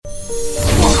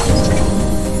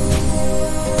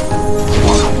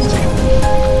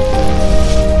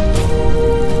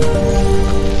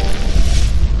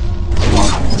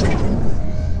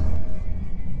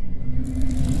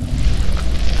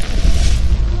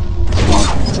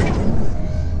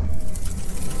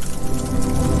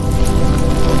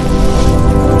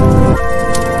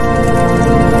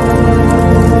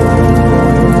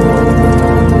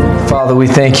we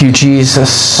thank you,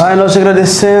 Jesus, Pai, nós te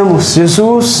agradecemos,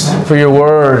 Jesus, for your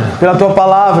word, pela tua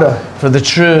palavra, for the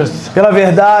truth, pela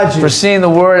verdade, for seeing the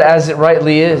word as it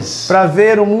rightly is, para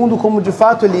ver o mundo como de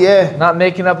fato ele é, not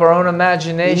making up our own e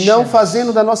imagination não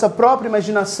fazendo da nossa própria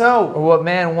imaginação, or what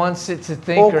man wants it to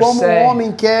think ou or como o say.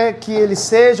 homem quer que ele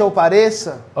seja ou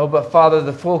pareça, Oh, but Father,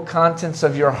 the full contents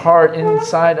of your heart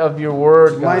inside of your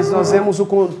word, mas God. nós vemos o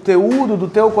conteúdo do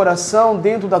teu coração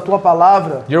dentro da tua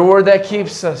palavra, Your word that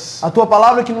keeps us. a tua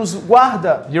palavra que nos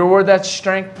guarda, Your word that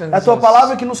strengthens a tua us.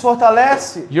 palavra que nos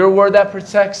fortalece, Your word that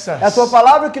protects é a tua us.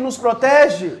 palavra que nos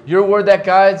protege, Your word that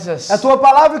guides us é a tua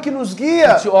palavra que nos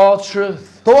guia, to all truth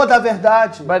toda a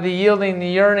verdade, by the yielding the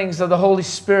yearnings of the Holy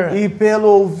Spirit. e pelo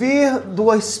ouvir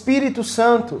do Espírito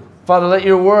Santo, Father, let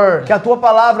your word que a tua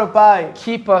palavra, Pai,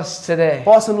 keep us today.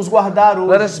 possa nos guardar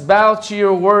Let hoje. us bow to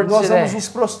your word Nós vamos today. nos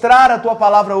prostrar à tua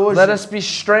palavra hoje. Let us be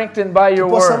strengthened by your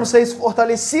Possamos word. ser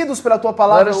fortalecidos pela tua Let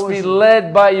palavra us be hoje.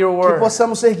 led by your Que word.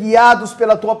 possamos ser guiados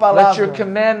pela tua Let palavra. your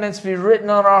commandments be written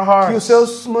on our Que os hearts.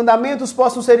 seus mandamentos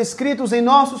possam ser escritos em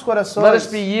nossos Let us corações.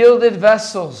 be yielded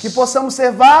vessels Que possamos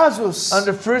ser vasos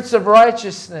under fruits of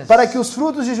righteousness para que os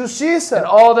frutos de in justiça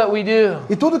all that we do,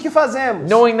 e tudo que fazemos,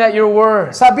 knowing that your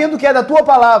word sabendo que é da tua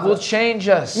palavra, will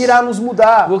change us, irá nos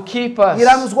mudar, will keep us,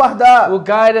 irá nos guardar, will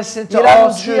guide us into irá all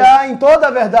nos truth. guiar em toda a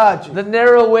verdade. The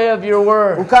narrow way of your O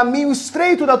word. caminho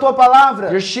estreito da tua palavra.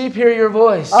 Your sheep hear your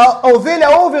voice, A ovelha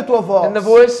ouve a tua voz. and the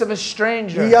voice of a E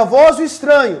stranger a voz do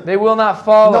estranho they will not não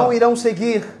follow. irão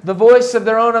seguir. The voice of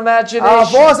their own A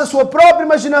imagination. voz da sua própria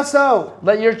imaginação.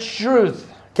 Let your truth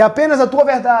Que apenas a tua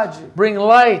verdade bring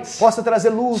light possa trazer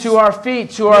luz to our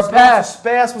feet, to para our os path, nossos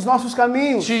pés, para os nossos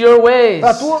caminhos. to your ways.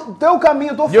 Para o teu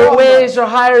caminho, a tua Your forma. ways are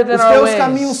higher than Os our teus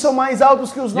caminhos ways. são mais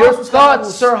altos que os Your nossos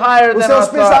thoughts caminhos. are higher Os than our teus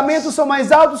pensamentos thoughts. são mais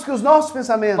altos que os nossos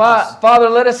pensamentos. Father,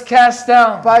 let us cast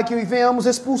down Pai, que venhamos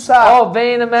expulsar all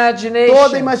vain toda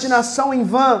imagination, imaginação em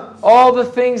vão, all the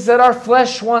things that our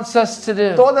flesh wants us to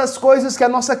do. todas as coisas que a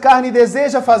nossa carne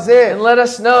deseja fazer. And let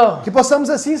us know Que possamos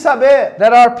assim saber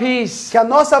that our peace, que a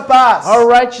nossa paz, our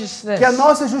righteousness que a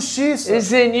nossa justiça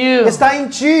is in you, está em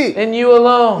Ti in you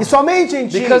alone, e somente em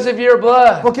Ti, because of your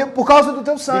blood, porque por causa do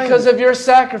Teu sangue, because of your por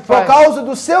sacrifice, causa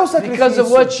do Seu because of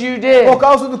sacrifício, what you did. por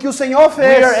causa do que o Senhor We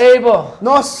are fez. able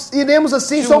Nós iremos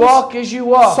assim, to walk as you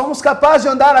walk, somos capazes de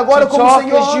andar agora To como o talk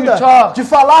Senhor as you anda, talk. de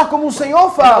falar como o Senhor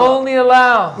and fala only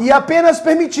allow e apenas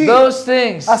permitir those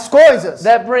things as coisas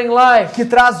that bring life que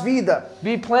traz vida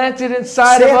be planted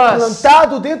inside ser of us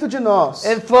plantado dentro de nós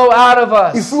and flow out of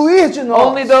e us. fluir de nós.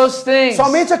 Only those things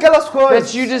Somente aquelas coisas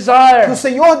that you que o desire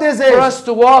Senhor for deseja us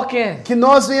to walk in, que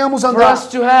nós venhamos for andar, us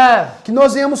to have, que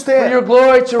nós venhamos for your ter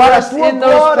glory to para a rest tua in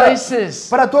those glória, places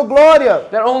para a tua glória,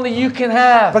 that only you can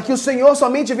have. para que o Senhor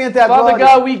somente venha ter a Father glória.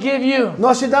 God, we give you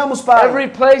Nós te damos, Pai, every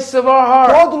place of our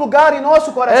heart, todo lugar em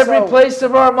nosso coração, every place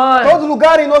of our mind todo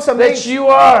lugar em nossa that mente, you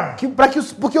are.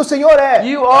 porque o Senhor é,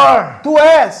 You are Tu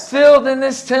és, filled in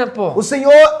this temple. o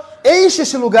Senhor enche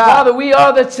este lugar. Father, we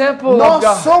are the temple of Nós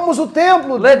God. somos o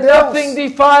templo de Let nothing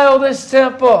Deus. defile this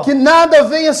temple. Que nada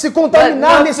venha se Let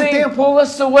contaminar nesse nothing templo. pull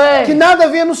us away. Que nada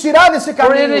venha nos tirar desse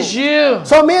For it caminho. is you.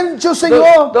 Somente o The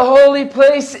Senhor. holy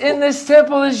place in this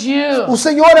temple is you. O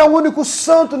Senhor é o único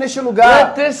santo neste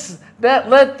lugar.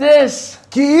 Let this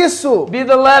Que isso be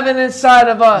the leaven inside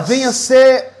of us. venha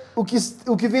ser o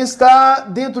que venha estar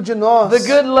dentro de nós. The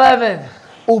good leaven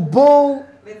O bom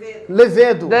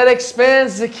levedo that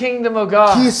expands the kingdom of que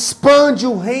God. expande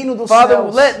o reino dos Father,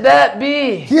 céus. let that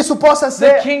be Que isso possa the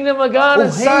ser kingdom of God o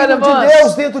inside reino of de Deus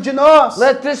us. dentro de nós.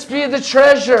 Let this be the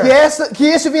treasure Que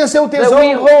esse venha ser o that we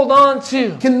tesouro hold on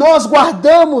to. que nós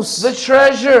guardamos. The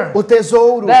treasure O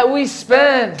tesouro that we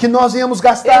spend que nós viemos in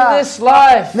gastar this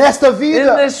life, nesta in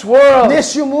vida, this world,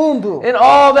 neste mundo in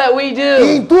all that we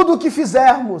e em do. tudo o que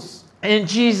fizermos. In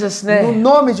Jesus' No name.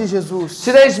 nome de Jesus.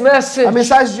 Today's A message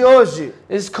mensagem de hoje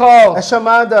is called é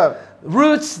chamada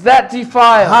Roots That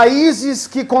Defile. Raízes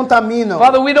que Contaminam.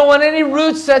 Father, we don't want any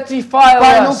roots that defile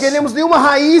Pai, não us. queremos nenhuma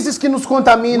raízes que nos We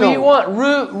contaminam. want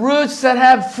roots that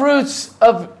have fruits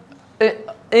of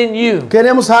in you.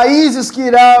 Queremos raízes que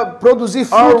irá produzir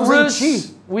Our frutos em roots,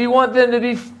 Ti. we want them to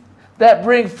be that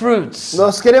bring fruits.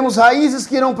 Nós queremos raízes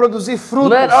que irão produzir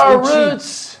frutos Let our em Ti.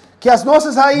 roots Que as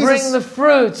nossas bring raízes the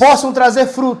fruits possam trazer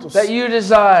frutos that you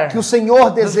desire. que o Senhor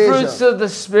The fruits deseja. of the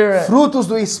Spirit. Frutos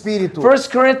do Espírito. 1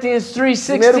 Corinthians 3, 1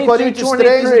 16 through Coríntios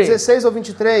 3, 23. 16 ao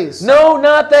 23. Know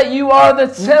not that you are the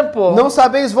temple Não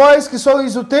sabeis vós que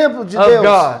sois o templo de Of Deus,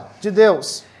 God. de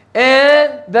Deus,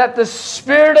 and that the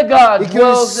Spirit of God e que o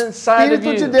dwells inside of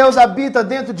Espírito de you. Deus habita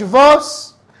dentro de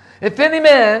vós? If any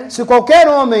man Se qualquer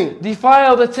homem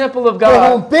defile the temple of God,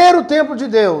 corromper o templo de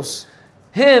Deus,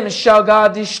 him shall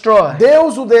God destroy.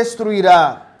 Deus o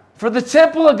destruirá. For the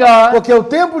temple of God Porque o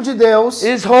templo de Deus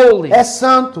is holy. é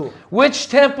santo. Which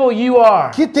temple you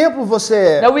are. Que templo você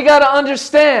é? Now we got to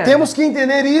understand. Temos que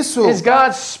entender isso. Is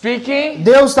God speaking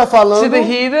Deus está falando. to the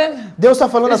heathen? Deus está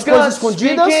falando Is as coisas God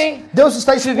escondidas. speaking Deus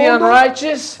está to the expondo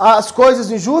unrighteous? as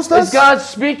coisas injustas. Is God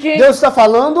speaking Deus está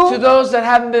falando to those that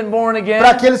haven't been born para again?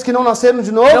 aqueles que não nasceram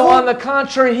de No, on novo. the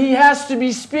contrary, He has to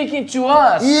be speaking to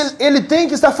us. E ele tem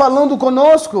que estar falando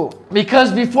conosco.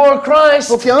 Because before Christ,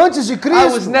 Porque antes de I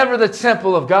was Cristo, never the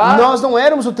temple of God. nós não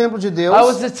éramos o templo de Deus. I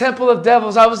was the temple of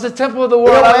devils. I was the temple of the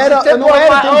world. Eu I was the não temple of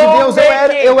era o my templo de own Deus,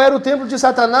 making. eu era o templo de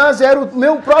Satanás, eu era o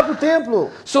meu próprio templo.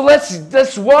 So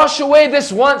let's wash away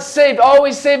this once saved,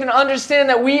 always saved, and understand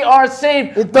that we are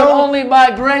saved, but Então, only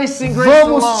by grace and grace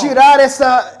Vamos alone. tirar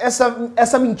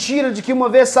essa mentira de que uma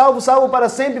vez salvo, salvo para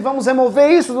sempre. Vamos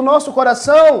remover isso do nosso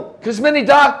coração. Because many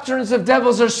doctrines of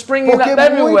devils are springing Porque up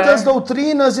everywhere, muitas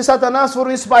doutrinas de Satanás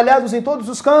foram espalhadas em todos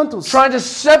os cantos, trying to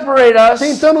separate us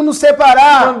tentando nos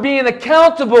separar. from being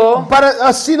accountable Para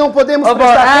assim não podemos of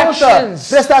our actions,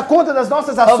 prestar conta das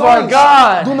nossas our ações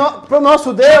God, para o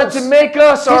nosso trying Deus, to make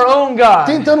us our own God.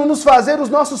 tentando nos fazer os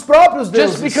nossos próprios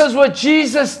Just deuses. because what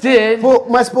Jesus did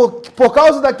Mas por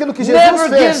causa daquilo que Jesus never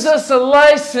gives fez, us a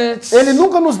license Ele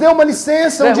nunca nos deu uma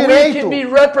licença, um that we direito can be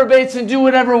reprobates and do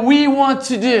whatever we want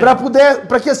to do.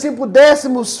 para que assim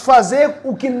pudéssemos fazer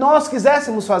o que nós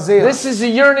quiséssemos fazer. This is the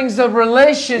yearnings of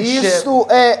relationship. Isso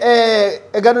é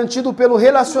garantido pelo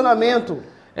relacionamento.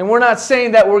 And we're not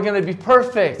saying that we're going to be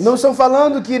perfect. Não estão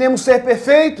falando que iremos ser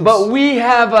perfeitos, But we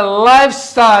have a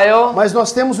lifestyle mas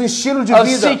nós temos um estilo de of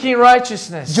vida seeking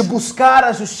righteousness. de buscar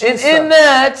a And justiça. in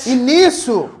that, E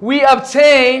nisso we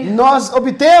obtain nós the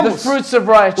obtemos fruits of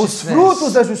os righteousness.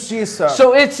 frutos da justiça.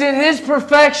 So it's in His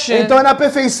perfection Então é na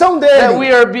perfeição that we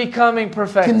dele are becoming que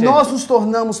perfected. nós nos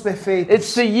tornamos perfeitos.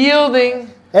 It's the yielding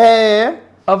É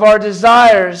of our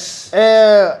desires,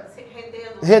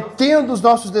 retendo os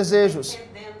nossos desejos,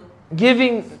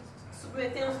 giving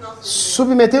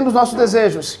submetendo os nossos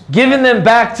desejos, them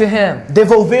back to Him.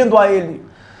 devolvendo a ele.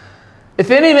 If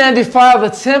any man defile the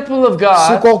temple of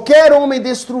Se God, qualquer homem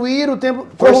destruir o templo,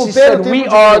 first He corromper o said, templo we de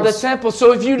are the Deus. temple.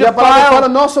 So if you E a palavra fala,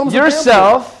 defile nós somos o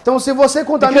yourself, templo. Então se você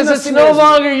contamina because a it's si no mesmo,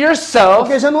 longer yourself,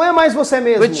 porque já não é mais você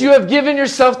mesmo. but you have given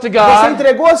yourself to Você God,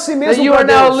 entregou a si that mesmo you para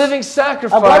are now a Deus. living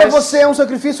Agora sacrifice. você é um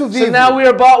sacrifício So vivo. now we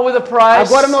are bought with a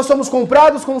price, Agora nós somos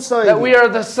comprados com sangue. that we are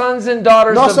the sons and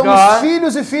daughters Nós of somos God.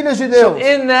 filhos e filhas de So Deus.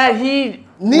 in that He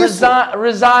Nisso,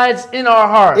 resides in our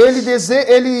hearts.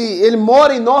 Ele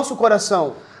mora em nosso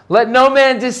coração. Let no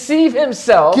man deceive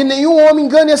himself. Que nenhum homem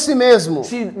engane a si mesmo.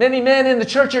 See, many men in the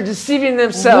church are deceiving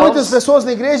Muitas themselves pessoas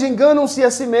na igreja enganam-se a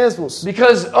si mesmos.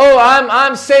 because, oh,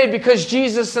 I'm saved because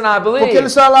Jesus and I Porque believe.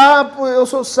 eles falam, eu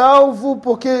sou salvo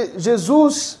porque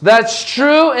Jesus, That's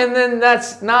true, and then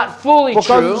that's not fully por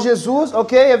causa de true Jesus,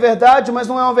 ok, é verdade, mas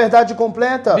não é uma verdade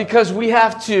completa. because we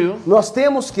have to Nós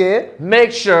temos que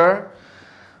make sure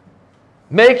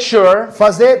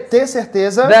ter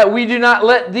certeza that we do not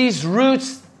let these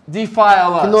roots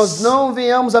defile que nós us. não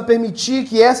venhamos a permitir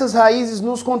que essas raízes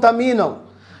nos contaminam.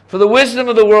 For the wisdom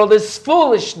of the world is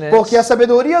foolishness Porque a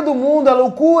sabedoria do mundo é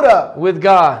loucura with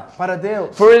God. para Deus.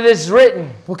 For it is written,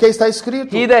 Porque está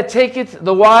escrito. He that taketh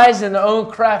the wise in their own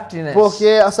craftiness. Porque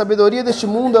a sabedoria deste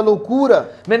mundo é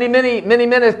loucura. Many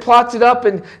men have plotted up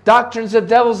and doctrines of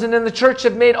devils, and in the church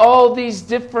have made all these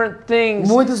different things.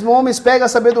 Muitos homens pegam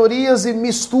as sabedorias e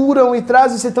misturam e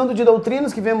trazem esse tanto de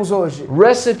doutrinas que vemos hoje.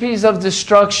 Recipes of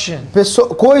destruction.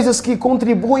 Coisas que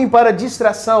contribuem para a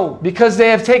distração. Because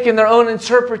they have taken their own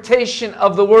interpretation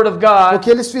of the Word of God Porque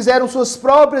eles fizeram suas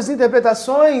próprias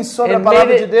interpretações sobre a and palavra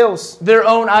made de it Deus. their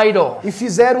own idol. E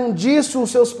fizeram disso os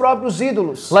seus próprios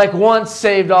ídolos. Like once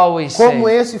saved, always Como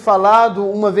saved. esse falado,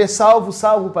 uma vez salvo,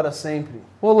 salvo para sempre.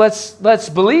 Well, let's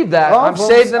believe that. I'm Vamos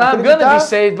saved and I'm going to acreditar. be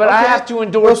saved, but I Ok, have to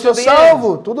endure eu to sou the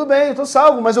salvo, end. tudo bem, eu estou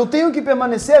salvo, mas eu tenho que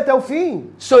permanecer até o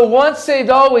fim. So once saved,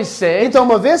 always saved. Então,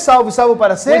 uma vez salvo e salvo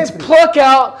para Let's sempre, pluck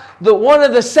out one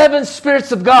of the seven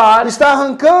spirits of God. está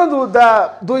arrancando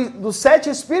dos 7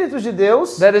 Espíritos de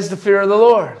Deus, That is the fear of the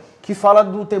Lord. que fala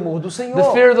do temor do Senhor.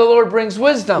 The fear of the Lord brings O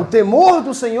wisdom. temor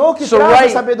do Senhor que So traz a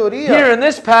right sabedoria. here in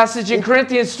this passage in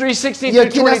Corinthians 3:16 E through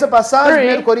aqui nessa passagem,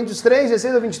 1 23, Coríntios 3,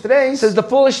 16 a 23, says the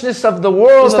foolishness of the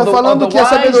world, está of falando the que a wise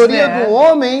sabedoria do man,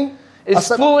 homem is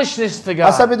foolishness to A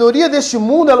God. sabedoria deste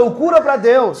mundo é loucura para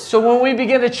Deus. So when we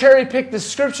begin to cherry pick the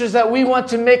scriptures that we want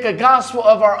to make a gospel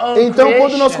of our own Então,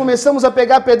 quando nós creation, começamos a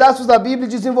pegar pedaços da Bíblia e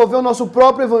desenvolver o nosso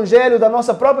próprio evangelho, da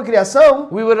nossa própria criação,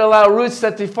 we would allow roots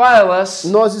that defile us,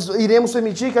 nós iremos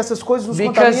permitir que essas coisas nos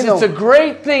because contaminam. it's a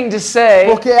great thing to say,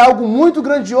 Porque é algo muito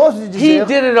grandioso de He dizer.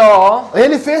 did it all,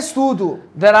 Ele fez tudo,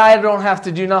 that I don't have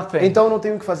to do nothing. então eu não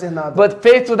tenho que fazer nada. But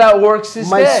faith without works is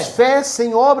Mas dead. fé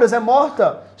sem obras é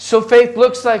morta. So faith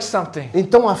looks like something.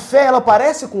 Então a fé, ela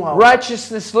parece com algo.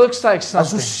 Righteousness looks like A something.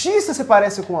 justiça se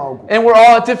parece com algo. And we're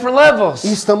all at different levels.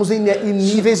 E estamos em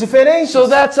níveis diferentes. So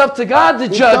that's up to God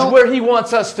to judge Então- where He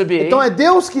wants us to be. Então é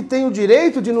Deus que tem o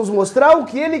direito de nos mostrar o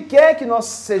que Ele quer que nós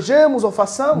sejamos ou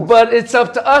façamos. But it's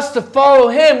up to us to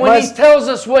follow Him when Mas- He tells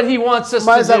us what He wants us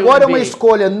Mas to do. agora é and uma be.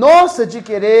 escolha nossa de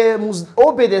querermos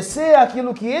obedecer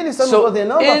àquilo que Ele está nos So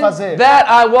ordenando a in fazer. that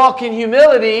I walk in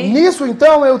humility, Nisso,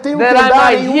 então, eu tenho que that I andar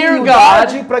might em hear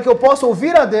humildade para que eu possa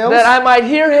ouvir a Deus, that I might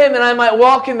hear Him and I might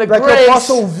walk in the para que eu grace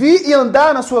possa ouvir e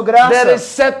andar na sua that graça is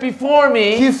set before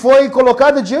me, que foi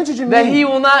colocada diante de that He mim,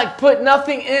 will not put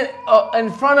nothing in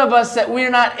front of us that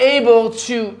we're not able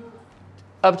to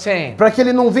obtain. para que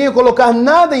Ele não venha colocar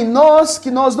nada em nós que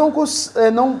nós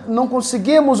não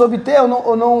conseguimos obter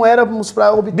ou não éramos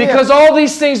para obter. Because all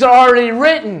these things are already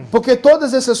written. Porque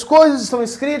todas essas coisas estão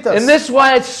escritas. And this is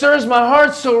why it stirs my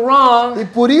heart so wrong E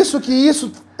por isso que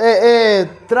isso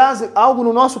traz algo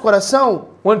no nosso coração.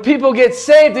 when people get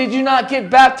saved, they do not get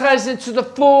baptized into the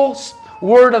full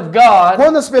Word of God.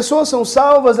 Quando as pessoas são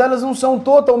salvas, elas não são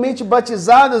totalmente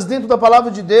batizadas dentro da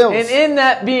palavra de Deus. And in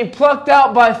that, being plucked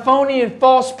out by phony and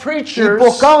false E preachers,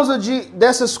 por causa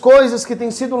dessas coisas que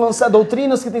têm sido lançadas,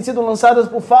 doutrinas que têm sido lançadas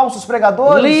por falsos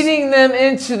pregadores, leading them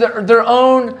into their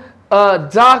own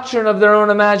doctrine of their own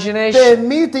imagination,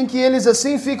 permitem que eles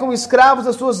assim ficam escravos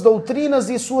das suas doutrinas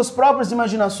e suas próprias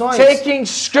imaginações, taking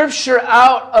scripture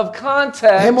out of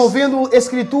context, removendo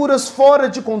escrituras fora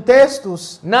de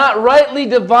contextos not rightly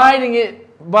dividing it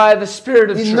by the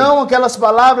Spirit of e truth. não aquelas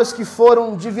palavras que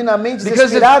foram divinamente Because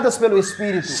inspiradas pelo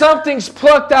Espírito. Something's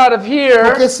plucked out of here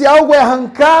Porque se algo é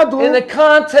arrancado in the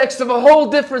context of a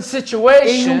whole different em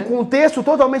situation, contexto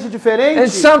totalmente and diferente,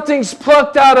 something's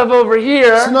plucked out of over se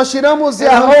here nós tiramos e in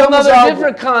a whole arrancamos other algo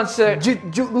different concept,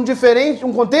 de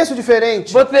um contexto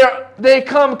diferente, but they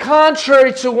come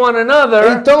contrary to one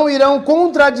another, então irão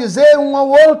contradizer um ao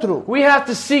outro. we have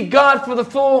to seek God for the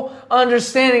full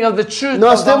understanding of the truth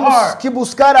Nós of the temos heart. que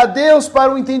buscar a Deus para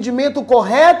o entendimento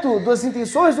correto das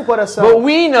intenções do But coração.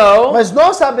 we know Mas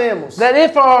nós sabemos that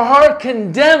if our heart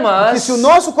condemn que us, se o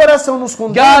nosso coração nos God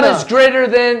condena, is greater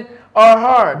than our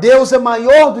heart. Deus é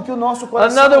maior do que o nosso In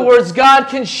coração. other words, God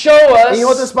can show Em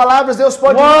outras us palavras, Deus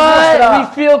pode nos why we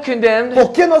mostrar feel condemned,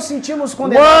 por que nós sentimos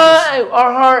condenados. why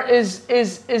our heart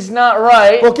is not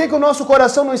right, Por que o nosso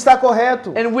coração não está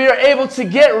correto? and we are able to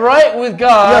get right with E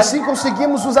God. assim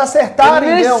conseguimos nos acertar em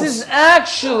And this Deus. is E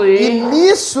actually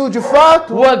nisso, de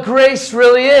fato, what grace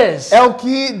really is. é o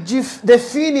que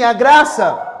define a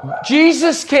graça.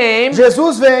 Jesus came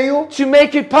Jesus veio to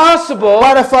make it possible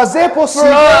para fazer possível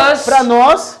For us para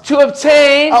nós, to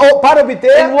obtain para obter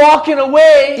and walk in a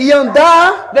way e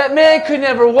andar that man could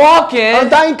never walk in.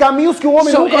 andar em caminhos que o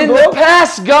homem So nunca in andou. the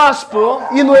past gospel,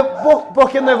 E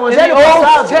porque no in the Evangelho Old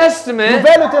passado, no Testament,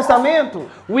 Velho Testamento,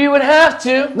 we would have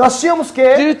to nós tínhamos que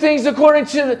do things according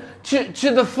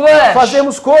to the flesh.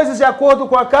 fazermos coisas de acordo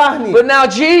com a carne. But now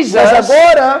Jesus Mas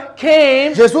agora,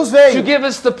 came Jesus to veio give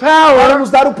us the para power. nos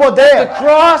dar o The poder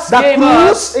cross da gave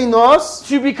us cruz em nós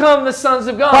to become the sons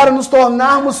of para God. nos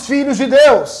tornarmos filhos de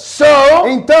Deus. So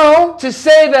Então, to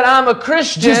say that I'm a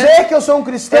Christian dizer que eu sou um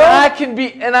cristão and I can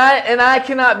be and I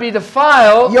cannot be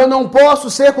defiled e eu não posso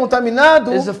ser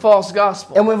contaminado is a false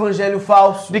gospel. é um evangelho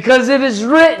falso. Because it is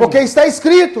written, Porque está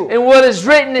escrito, and what is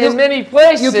written in many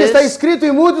e o que está places, escrito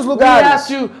em muitos we have lugares,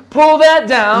 to pull that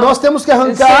down nós temos que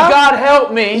and say, arrancar God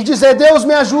help e me, dizer, Deus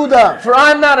me ajuda, for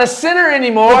I'm not a sinner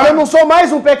anymore. porque eu não sou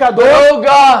mais um pecador. Oh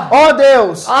God, Ó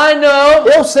Deus, I know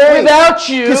eu sei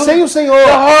without you, que sem o Senhor,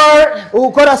 the heart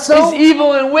o coração, is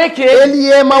evil and wicked.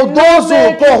 ele é maldoso,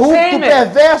 man can corrupto, tame it.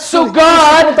 perverso, So e se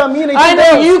God, contamina. I Então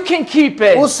know Deus, you can keep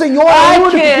it. o Senhor é I o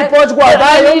único que can't, pode guardar.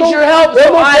 but I Eu need your help, eu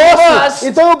so não I posso. must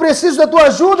Então eu preciso da tua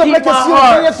ajuda para keep que assim my eu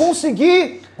heart. venha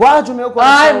conseguir. Guarde o meu I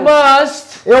coração. must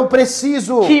Eu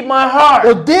preciso. keep my heart.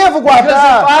 Eu devo Because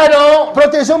guardar, if I don't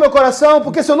proteger o meu coração,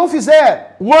 porque se eu não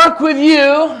fizer, work with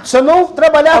you, se eu não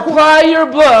trabalhar com apply your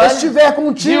blood, estiver do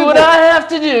contigo what I have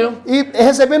to do, e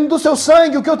recebendo do seu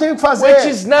sangue o que eu tenho que which fazer,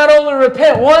 is not only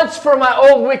repent once for my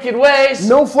old wicked ways,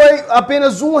 não foi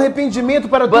apenas um arrependimento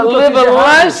para but tudo que eu live fiz de a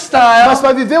errado, lifestyle mas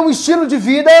para viver um estilo de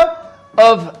vida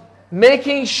of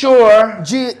making sure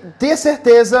de ter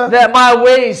certeza that my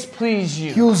ways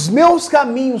please que you, os meus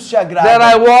caminhos te that agradam,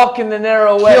 I walk in the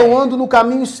narrow que eu way. ando no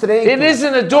caminho It estreito.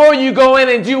 isn't a door you go in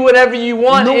and do whatever you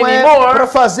want Não é para anymore.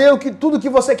 fazer tudo que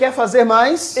você quer fazer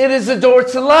mais. It is a door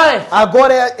to life.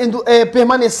 Agora é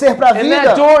permanecer para a And that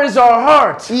vida door is our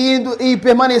heart. e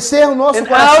permanecer no nosso And out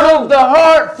coração. of the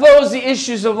heart flows the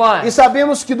issues of E life.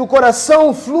 sabemos que do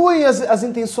coração fluem as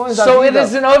intenções da So it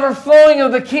is vida. an overflowing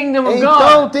of the kingdom of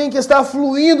Então God. tem que estar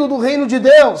fluindo do reino de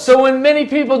Deus. So when many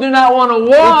people do not want to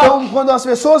Então walk quando as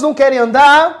pessoas não querem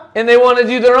andar and they want to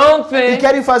do their own e thing,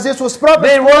 querem fazer suas próprias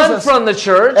they run coisas, from the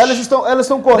church. elas estão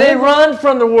They correndo, run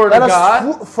from the Word of elas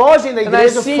God. fogem da And I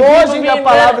igreja, see people fogem da being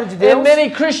palavra de Deus. and many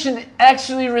Christians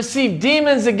actually receive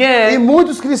demons E again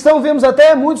muitos cristãos, vemos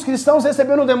até muitos cristãos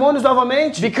recebendo demônios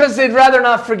novamente, because they'd rather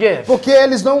not forgive. porque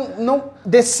eles não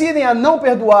decidem a não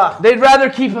perdoar. They'd rather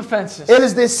keep offenses.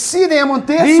 Eles decidem a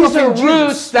manter-se These are ofendidos.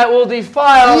 roots that will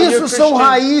defile your Isso são Christian,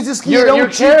 raízes que your irão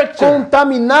te character.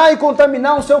 contaminar e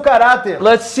contaminar o seu caráter.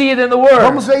 Let's see it in the Word.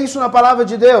 Vamos ver isso na palavra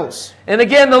de Deus. And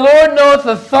again, the Lord knoweth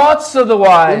the thoughts of the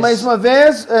E mais wise, uma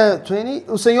vez, 20,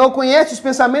 o Senhor conhece os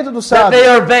pensamentos dos that they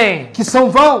sábios, are vain. que são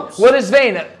vãos. What is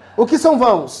vain? O que são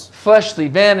vãos? Fleshly,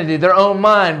 vanity, their own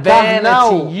mind, Carnal,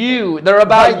 vanity, you. They're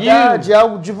about Vaidade, you.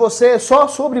 algo de você, só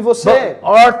sobre você. But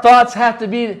our thoughts have to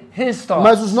be His thoughts.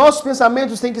 Mas os nossos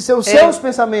pensamentos têm que ser os seus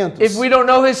pensamentos. If we don't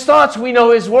know His thoughts, we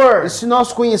know His E Word. se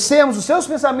nós conhecemos os seus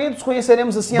pensamentos,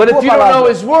 conheceremos assim a But tua if you don't know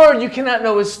palavra. His Word, you cannot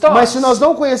know His Mas thoughts. se nós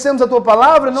não conhecemos a tua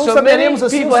palavra, não So saberemos many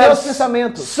assim people os seus have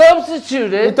pensamentos.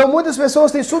 substituted Então muitas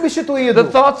pessoas têm the substituído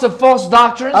thoughts of false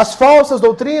doctrines, as falsas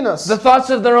doutrinas, the thoughts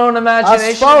of their own as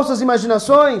imagination, falsas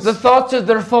imaginações, the thoughts of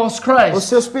their false os Christ,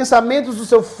 seus pensamentos do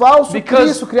seu falso because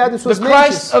Cristo criado em the suas Christ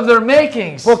mentes. of their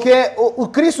makings. Porque o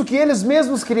Cristo que eles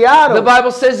mesmos criaram, The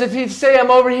Bible says if you say I'm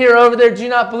over there, do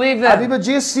not believe a them. Bíblia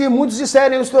diz, se muitos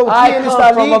disserem eu estou I aqui, ele come está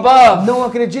ali, from above. não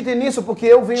acreditem nisso, porque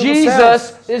eu venho do céu.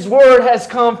 Jesus, His Word has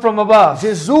come from above.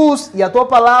 Jesus e a tua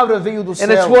palavra veio do And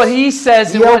céu. it's what He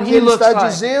says E and é o what que He ele looks está like.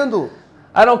 dizendo.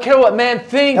 I don't care what man É o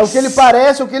thinks, que ele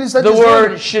parece, é o que ele está the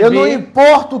word dizendo. should Eu não be.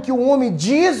 importo o que o homem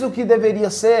diz o que deveria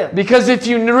ser. because if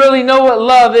you really know what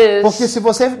love Porque is, se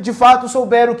você de fato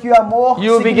souber o que o amor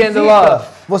You will begin to significa, love.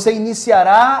 você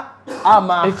iniciará a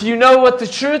amar. if you know what the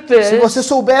truth Se você is,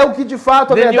 souber o que de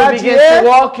fato a then you'll verdade begin to é,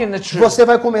 walk in the truth. você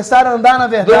vai começar a andar na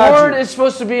The Word verdade. is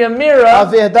supposed to be a mirror A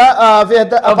of what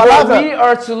we palavra,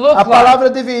 are to look a like. palavra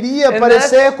deveria And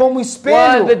parecer como um Why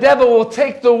espelho. the devil will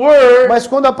take the Word, Mas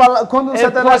quando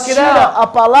Satanás pluck it tira out. a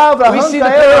palavra, we see the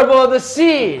arranca ela, parable of the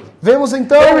seed. vemos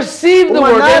então They received the uma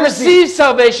Word, they análise received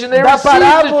salvation, they da received the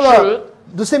parábola truth.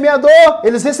 do semeador.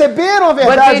 Eles receberam a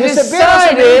verdade, they receberam a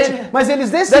decided semente, mas eles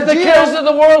That the cares decidiram of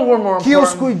the world were more que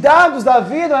os important. cuidados da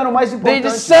vida eram mais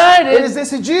importantes. decided- Eles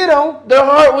decidiram Their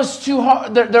heart was too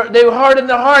hard. They were hard in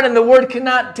their heart, and the Word could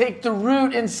not take the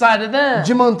root inside of them.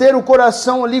 de manter o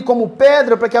coração ali como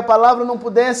pedra para que a palavra não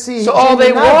pudesse So all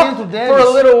they germinar dentro walked for a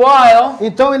deles. little while,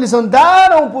 Então eles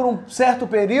andaram por um certo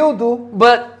período,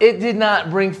 but it did not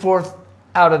bring forth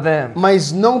out of them.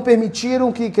 mas não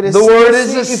permitiram que The word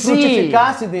is crescesse a e seed.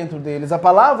 frutificasse dentro deles. A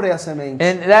palavra é a semente.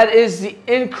 And that is the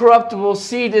incorruptible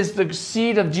seed, is the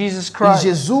seed of Jesus E Christ.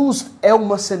 Jesus é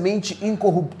uma semente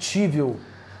incorruptível,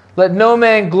 Let no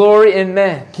man glory in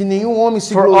man, que nenhum homem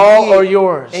se for all are glorie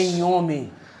yours. em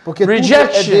homem, porque tudo é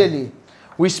Rejection. dele.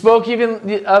 We spoke even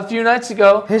a few nights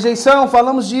ago. Rejeição,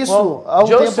 falamos disso Well, há um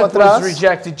tempo Joseph was atrás.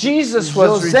 rejected. Jesus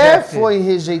was José rejected. foi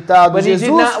rejeitado, But he did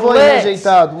Jesus not foi let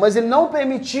rejeitado, mas ele não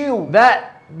permitiu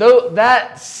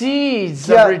That seeds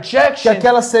que, of que rejection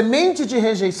aquela semente de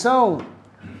rejeição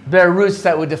bear roots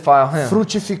that would defile him.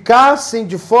 frutificassem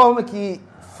de forma que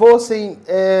fossem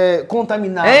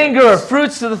contaminadas. Anger,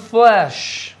 fruits of the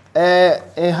flesh.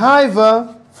 Raiva,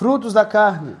 frutos da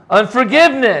carne.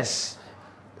 Unforgiveness.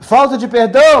 Falta de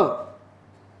perdão.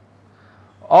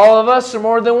 All of us, or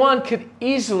more than one, could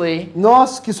easily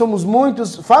Nós que somos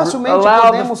muitos, facilmente allow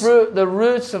podemos the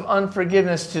roots of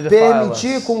unforgiveness to defile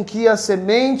permitir us. com que a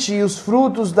semente e os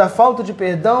frutos da falta de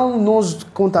perdão nos Being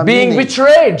contaminem.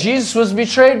 betrayed. Jesus was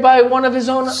betrayed by one of his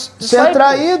own Ser disciples.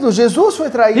 traído. Jesus foi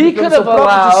traído He pelo could seu have próprio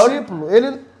allowed discípulo.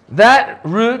 Ele That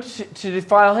root to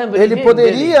defile him, but he Ele didn't, did he?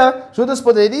 poderia, Judas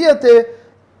poderia ter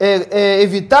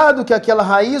evitado que aquela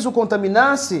raiz o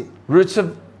contaminasse, Roots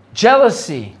of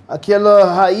jealousy. aquela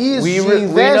raiz We de know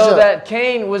inveja. that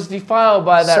Cain was defiled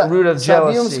by that root of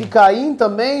Sabíamos que jealousy. Caim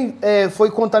também foi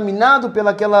contaminado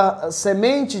pelaquela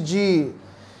semente de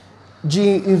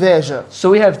inveja. So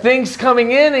we have things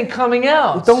coming in and coming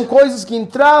out. Então coisas que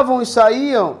entravam e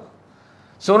saíam.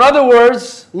 So in other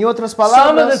words, Em outras some of the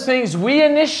palavras, things we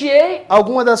initiate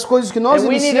algumas das coisas que nós and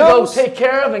we need to go iniciamos, take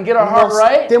care of and get our heart nós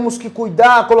right, temos que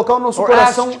cuidar, colocar o nosso Or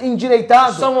coração ask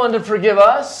endireitado. someone to forgive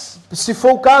us, Se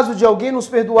for o caso de alguém nos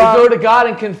we perdoar, go to God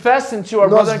and confess and to our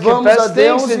nós brother and vamos a confess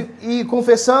Deus things. e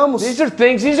confessamos.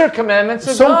 These are commandments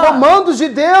of São God. comandos de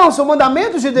Deus, são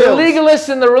mandamentos de The Deus. legalists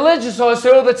and the religious always say,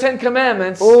 oh, the 10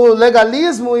 commandments. O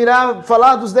legalismo irá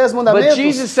falar dos 10 But mandamentos.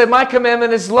 Jesus said, my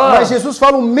commandment is Mas love. Jesus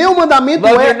fala, o meu mandamento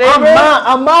Love é your neighbor.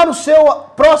 amar o seu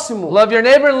próximo. Love your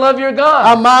neighbor and love your God.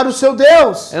 Amar o seu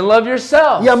Deus. And love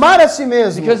yourself. E amar a si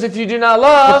mesmo. Because if you do not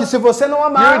Porque love, se você não you're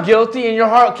amar, guilty and your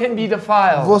heart can be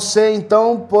defiled. você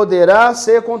então poderá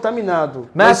ser contaminado.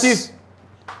 Matthew-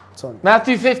 Sorry.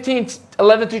 Matthew 15,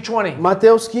 11 through 20.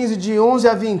 Mateus 15, de 11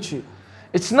 a 20.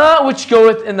 It's not which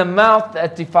goeth in the mouth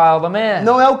that defile the man,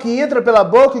 Não é o que entra pela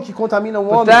boca que contamina o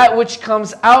but homem, that which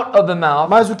comes out of the mouth,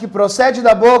 mas o que procede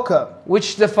da boca,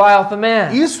 which defileth the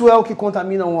man. isso é o que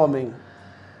contamina o homem.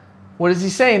 What is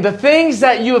he saying? The things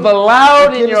that you have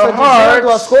allowed Porque in ele your está dizendo,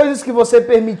 as heart coisas que você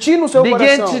permitir no seu begin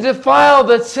coração to defile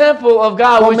the temple of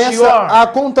God, which you começa are. a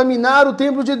contaminar o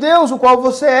templo de Deus, o qual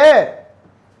você é.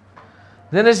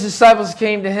 Then his disciples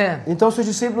came to him. Então seus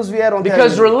discípulos vieram até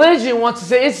Because ele. religion wants to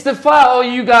say, it's defiled. Oh,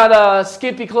 you got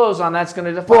skimpy clothes on, that's going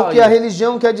to defile Porque a you.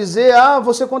 religião quer dizer,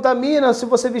 você contamina se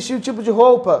você vestir o tipo de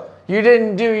roupa. You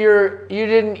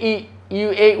didn't eat, you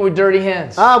ate with dirty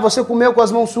hands. Você comeu com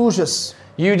as mãos sujas.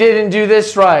 You didn't do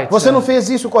this right. Você não fez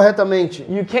isso corretamente.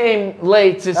 You came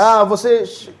late. Você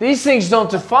These things don't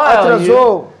defile you.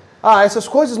 atrasou. Essas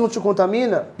coisas não te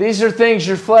contaminam. These are things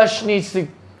your flesh needs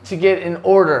to get in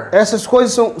order. Essas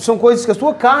coisas são coisas que a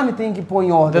sua carne tem que pôr em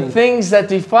The ordem. things that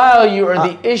defile you are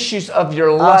the issues of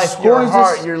your as life, your coisas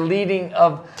heart, your leading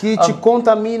of Que te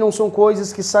contaminam são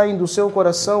coisas que saem do seu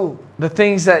coração. the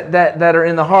things that are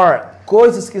in the heart.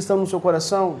 Coisas que estão no seu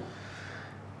coração.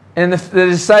 And the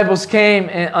disciples came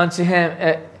unto him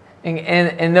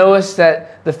and noticed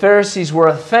that the Pharisees were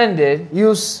offended E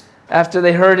os after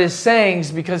they heard his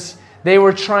sayings because they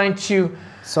were trying to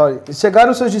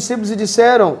chegaram os seus discípulos e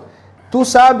disseram: Tu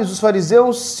sabes, os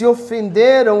fariseus se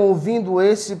ofenderam ouvindo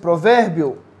esse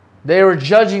provérbio. They were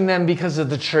judging them because of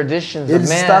the traditions of Eles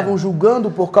estavam man.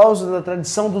 julgando por causa da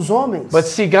tradição dos homens. But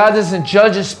see, God doesn't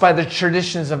judge us by the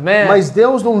traditions of man. Mas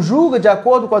Deus não julga de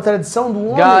acordo com a tradição do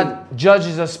homem. God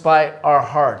judges us by our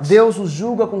hearts. Deus os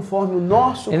julga conforme o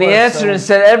nosso And he answered and coração.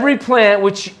 said, every plant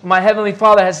which my heavenly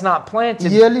Father has not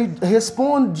planted E ele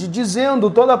responde dizendo: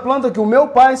 Toda planta que o meu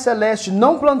Pai Celeste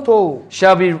não plantou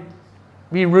shall be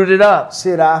rooted up.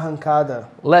 será arrancada.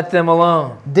 Let them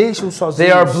alone. Deixe-os sozinhos.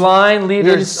 They are blind Eles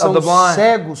leaders são of the blind.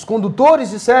 cegos,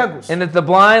 condutores de cegos. And if the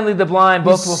blind lead the blind, E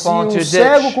both will se fall into um a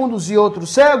cego ditch. conduzir outro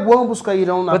cego, ambos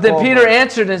cairão na But then cova. Peter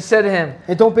answered and said to him,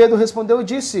 Então Pedro respondeu e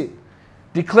disse: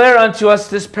 declare unto us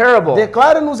this parable.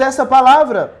 Declara-nos essa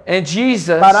palavra, And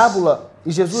Jesus parábola.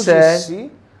 E Jesus said,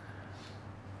 disse: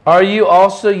 are you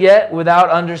also yet without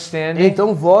understanding?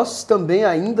 Então vós também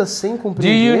ainda sem Do you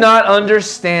compreender? not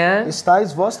understand?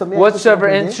 Estais vós também ainda sem Whatsoever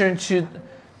compreender? enter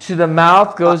to the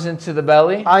mouth goes into the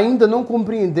belly. Ainda não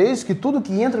compreendeis que tudo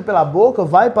que entra pela boca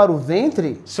vai para o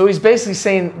ventre? So he's basically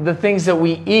saying the things that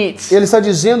we eat Ele está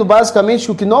dizendo basicamente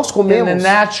que o que nós in the comemos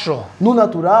natural, no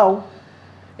natural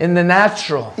e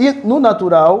no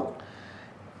natural,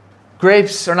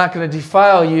 grapes are not going to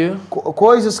defile you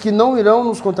coisas que não irão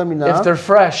nos if contaminar, they're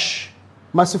fresh.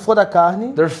 mas se for da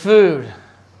carne, They're food.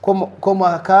 como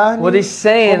a carne, What he's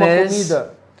saying como a is,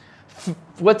 comida.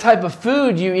 What type of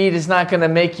food you eat is not going to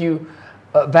make you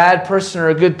a bad person or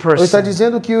a good Ele está person.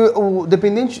 dizendo que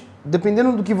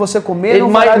dependendo do que você comer, It não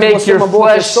might fará de make você uma your boa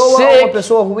flesh pessoa ou uma sick.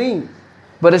 pessoa ruim.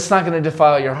 But it's not going to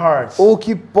defile your heart. Ou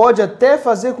que pode até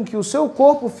fazer com que o seu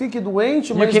corpo fique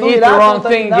doente, mas can não eat irá the wrong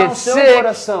thing, contaminar get o seu sick.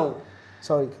 coração.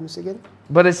 Sorry, can you say again?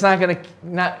 But it's not going to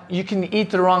you can eat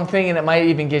the wrong thing and it might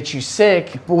even get you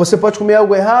sick, Você pode comer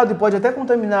algo errado e pode até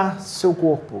contaminar seu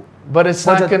corpo. but it's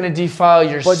Pode not até- going to defile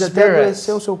your Pode até spirit.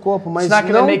 adoecer o seu corpo, mas It's not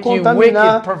going to não make you wicked,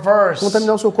 contaminar perverse.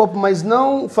 o seu corpo, mas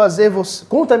não fazer você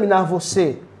contaminar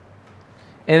você.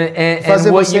 And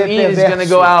Fazer what você you eat is going to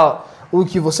perverso. go out. O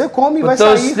que você come vai But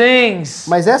those sair. things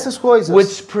Mas essas coisas,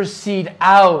 which proceed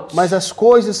out mas as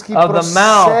coisas que of the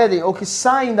mouth procedem ou que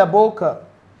saem da boca,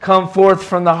 come forth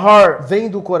from the heart, vêm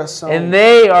do coração. and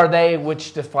they are they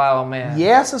which defile man. E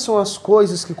essas são as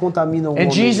coisas que contaminam o And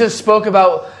homem. Jesus spoke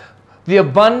about the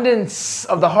abundance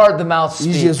of the heart the mouth E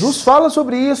speaks. Jesus fala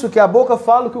sobre isso, que a boca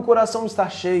fala que o coração está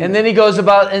cheio. And then he goes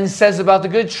about and says about the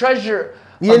good treasure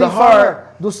E of ele the heart fala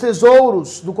dos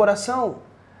tesouros do coração.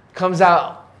 comes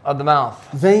out of the mouth.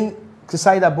 Vem, que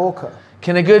sai da boca.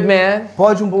 Can a good man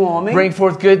Pode um bom homem bring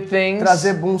forth good things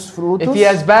trazer bons frutos if he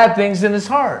has bad things in his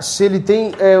heart? se ele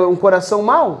tem um coração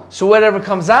mau? So whatever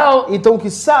comes out Então o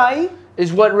que sai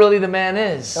is what really the man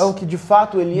is. é o que de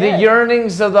fato ele The é.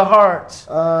 yearnings of the heart.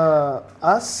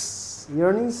 As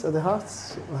yearnings of the heart.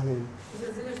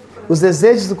 Os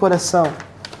desejos do coração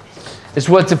Is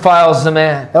what defiles the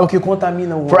man. é o que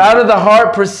contamina o For homem. out of the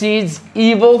heart proceeds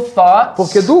evil thoughts,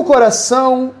 Porque do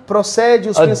coração procede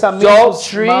os pensamentos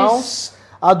Adulteries, maus,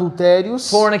 adultérios,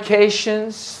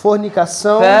 fornications,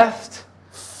 fornicação, theft.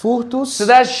 furtos. So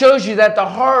that shows you that the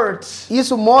heart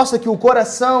Isso mostra que o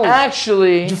coração,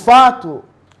 actually de fato,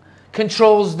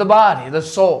 controls the body, the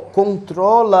soul.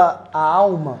 controla a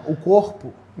alma, o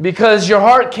corpo. Because your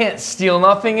heart can't steal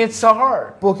nothing, it's a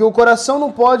heart. Porque o coração não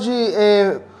pode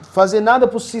fazer nada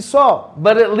por si só,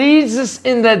 But it leads us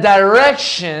in the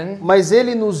direction mas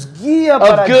ele nos guia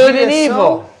para a good and direção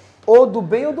evil. ou do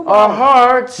bem ou do Our mal.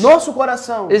 heart Nosso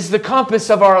coração is the compass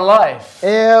of our life.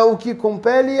 é o que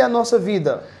compele a nossa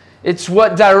vida. It's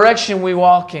what direction we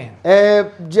walk in.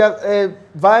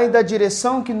 Vai da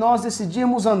direção que nós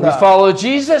decidimos We andar. follow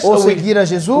Jesus Ou or seguir a we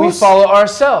Jesus, follow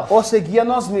ourselves. ou seguir a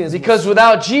nós mesmos. Because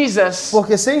without Jesus,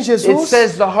 Porque sem it Jesus,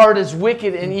 says the heart is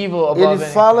wicked and evil above ele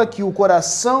anything. fala que o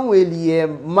coração ele é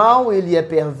mau, ele é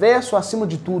perverso acima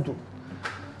de tudo.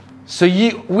 So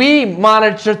we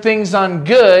monitor things on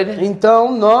good, Então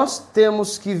nós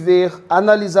temos que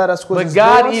analisar as but coisas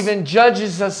God boas. even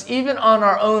judges us even on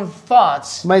our own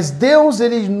thoughts, Mas Deus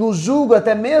ele nos julga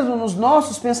até mesmo nos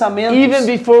nossos pensamentos, even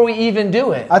before we even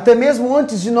do it. até mesmo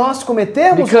antes de nós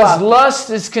cometermos o Because ato. lust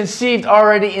is conceived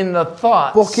already in the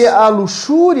thoughts. Porque a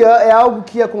luxúria é algo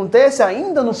que acontece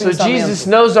ainda no So Jesus pensamento.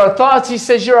 knows our thoughts. He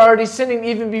says you're already sinning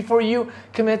even before you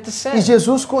commit the E sin.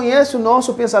 Jesus conhece o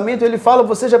nosso pensamento. Ele fala: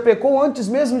 você já pecou antes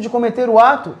mesmo de cometer o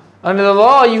ato. Under the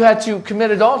law, you had to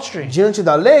commit adultery. Diante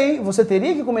da lei, você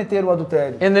teria que cometer o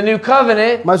adultério. In the new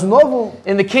covenant, Mas o novo,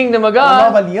 in the kingdom of a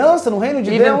nova God, aliança no reino de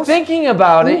even Deus, thinking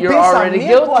about it, you're already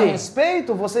pensamento a guilty.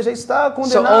 respeito, você já está So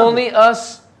condenado. only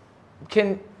us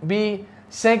can be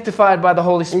sanctified by the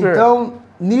Holy Spirit. Então,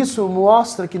 nisso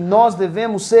mostra que nós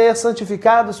devemos ser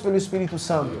santificados pelo Espírito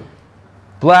Santo.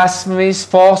 Blasphemies,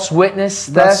 false witness,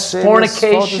 thefts, Blasfêmias, falsos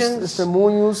fornications.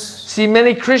 testemunhos. See,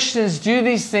 many Christians do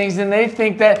these things and they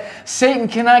think that Satan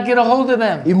cannot get a hold of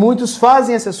them. E muitos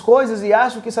fazem essas coisas e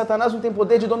acham que Satanás não tem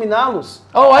poder de dominá-los.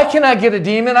 Oh, I cannot get a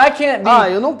demon. I can't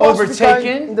be Eu não posso ficar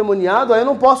overtaken. endemoniado, eu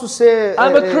não posso ser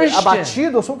I'm a Christian.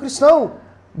 abatido, eu sou cristão.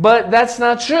 But that's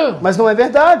not true. Mas não é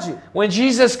verdade. When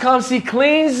Jesus comes, he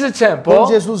cleans the Quando temple.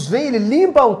 Jesus vem, ele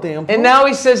limpa o templo. And now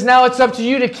he says, now it's up to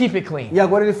you to keep it clean. E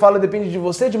agora ele fala, depende de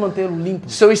você de mantê-lo limpo.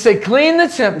 So he said, clean the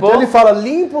Então ele temple, fala,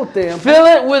 limpa o templo, fill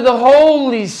it with the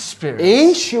Holy Spirit.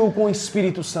 enche-o com o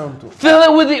Espírito Santo. Fill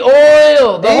it with the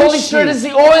oil. The Holy Enche. Spirit is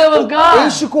the oil of God.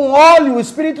 Enche com óleo, o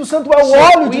Espírito Santo é o So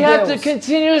óleo de we have to Deus.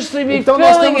 continuously be Então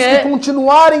nós filling temos que it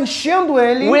continuar enchendo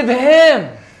ele with Him.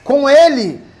 com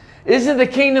ele. Isn't the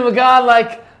kingdom of God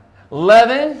like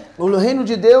leaven? O reino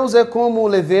de Deus é como o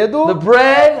levedo, The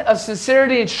bread of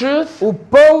sincerity and truth o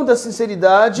pão da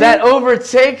sinceridade that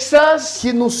overtakes us?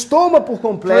 que nos toma por For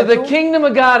completo, the kingdom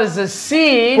of God is a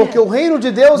seed, porque o reino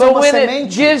de Deus é but uma when it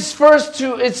semente. gives first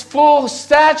to its full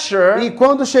stature, E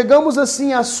quando chegamos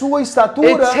assim à sua it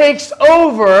estatura, takes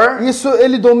over. isso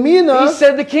ele domina. He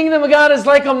said the kingdom of God is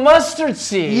like a mustard E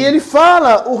seed. ele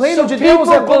fala, o reino So de Deus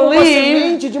people é como uma believe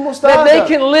semente de that mostarda. they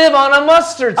can live on a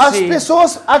mustard As seed.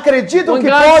 pessoas acreditam When que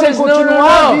God podem says, "No,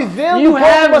 continuar no, no. vivendo You como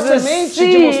have uma the semente de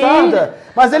seed mostarda.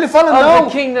 Mas ele fala, of não,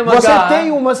 the kingdom of você God.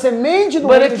 tem uma semente do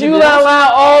But reino if de you Deus,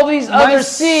 allow all these other mas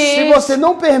se seeds você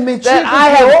não permitir that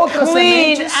I que have outras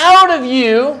cleaned sementes, out of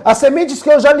you as sementes que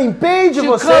eu já limpei de to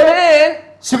você, come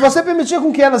se você permitir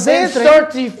com que elas in and entrem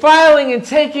start defiling and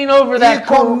taking over e that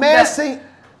comecem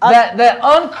that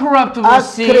uncorruptible a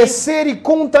seed, crescer e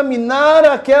contaminar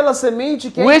aquela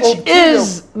semente que é which incorruptível,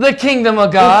 is the kingdom of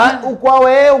God, o qual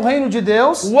é o reino de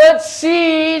Deus. what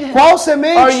seed Qual are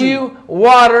semente you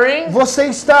watering? você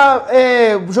está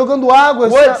jogando água?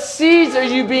 What seeds are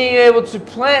you being able to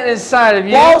plant inside of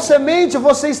you? Qual semente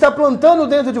você está plantando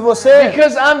dentro de você?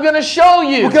 Because I'm going to show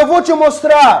you. Porque eu vou te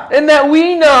mostrar And that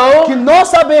we know que nós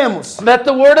sabemos that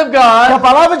the Word of que a God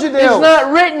palavra de is Deus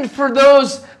not written for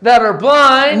those that are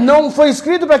blind, não foi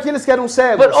escrito para aqueles que eram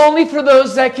cegos, but only for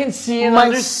those that can see and mas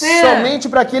understand. somente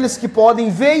para aqueles que podem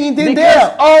ver e entender.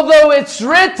 Because although it's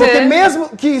Porque written, mesmo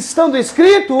que estando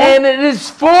escrito, and it is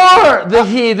for the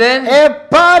heathen, é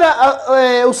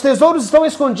para os tesouros estão the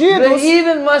escondidos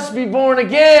heathen must be born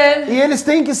again, e eles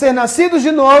têm que ser nascidos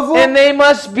de novo and they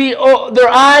must be, their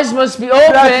eyes must be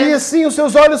para que open, assim os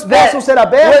seus olhos that possam ser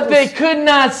what they abertos could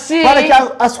not see para que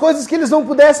as coisas que eles não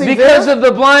pudessem because ver of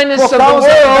the blindness por of the causa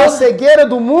da world, cegueira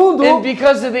do mundo and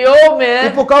because of the old e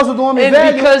man, por causa do homem and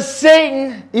velho because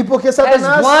Satan e porque has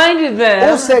Satanás blinded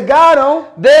them, os cegaram,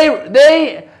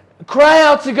 they cry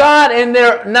out to God and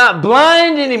they're not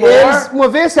blind eles, anymore. uma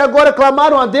vez que agora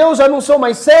clamaram a Deus, já não são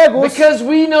mais cegos, Because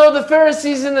we know the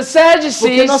Pharisees and the porque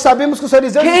Sadducees nós sabemos que os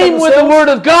fariseus e os came with the saduceus,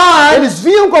 Word of God, eles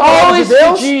vinham com a palavra de always to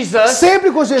Deus, Jesus,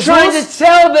 sempre com Jesus, trying to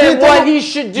tell them tentando what he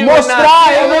should do and mostrar not.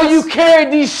 a I know eles you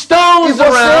carried these e stones vocês,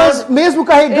 around, mesmo and you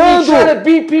carregando, try to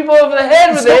beat people over the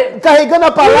head with estão it. carregando a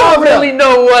You don't palavra, really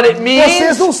know what it vocês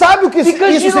means. não sabem o que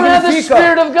Because isso you don't have the significa,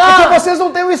 Spirit of God. porque vocês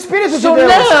não têm o Espírito de So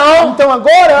Deus. now, Então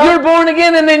agora, You're born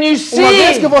again and then you uma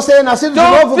vez que see. você é nascido de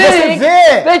Don't novo, você think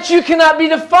vê. that you cannot be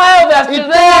defiled after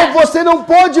Então that. você não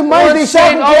pode mais Once deixar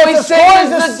Satan com always que essas Satan is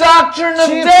coisas the doctrine of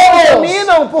te devils.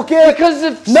 contaminam, porque Because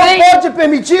if não Satan pode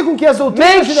permitir com que as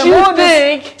doutrinas de makes you demônios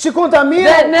think te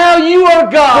contaminam, that now you are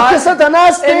porque God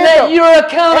Satanás and tenta that you're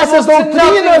accountable essas to nothing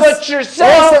doutrinas, but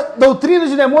yourself, essa doutrina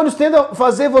de demônios tenta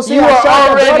fazer você You are achar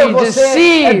que agora already você é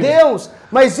deceived. Deus,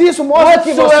 mas isso mostra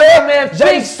que whatsoever man você já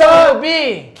thinks so está will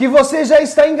be. que você já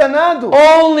está enganado.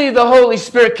 Only the Holy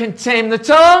Spirit can tame the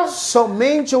tongue,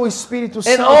 Somente o Espírito and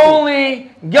Santo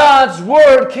only God's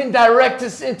Word can direct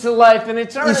us into life and e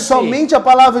eternity. somente a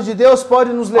palavra de Deus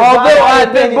pode nos levar Although à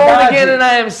I've been born again and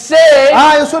eternidade. I am saved,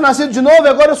 Ah, eu sou nascido de novo e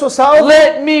agora eu sou salvo.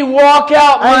 let me walk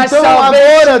out my Então salvation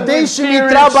agora with deixe-me fear and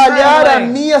trabalhar a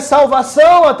trembling. minha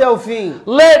salvação até o fim.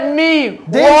 Let me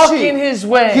walk in Deixe His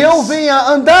ways. que eu venha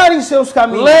andar em seus caminhos.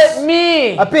 Let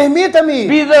me Permita-me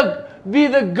be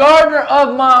the gardener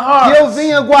of my que eu heart.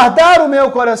 venha guardar o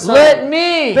meu coração. Let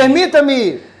me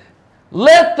Permita-me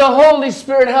let the Holy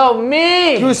Spirit help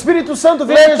que o me. Espírito Santo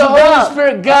venha me Let the Holy ajudar,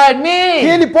 Spirit guide que me.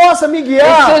 Ele possa me It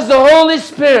guiar. says the Holy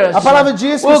Spirit A palavra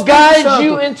diz que o will Espírito guide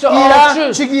you Santo into all irá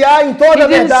truth. te guiar em toda He a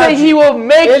didn't say verdade. He will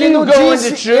make Ele you não go into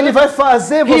disse truth. Ele vai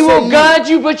fazer você He will ir.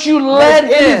 guide you, but you Mas let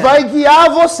Ele Him. vai guiar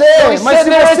você. He Mas said se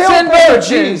there are você 10 o permitir,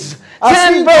 virgins,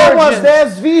 assim 10 como as virgins,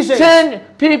 10 virgens, 10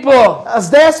 people as 10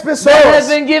 that have pessoas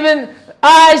been given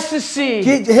eyes to see.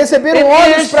 que receberam and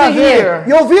olhos ears para to ver hear.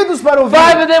 e ouvidos para ouvir.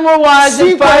 5 of them were wise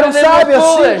and 5 5 eram of them were sábias,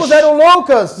 5 foolish. eram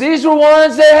loucas. These were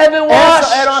ones that had been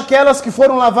Essas eram washed. aquelas que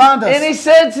foram lavadas. And He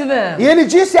said to them, E ele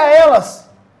disse a elas,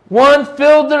 one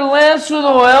filled their lamps with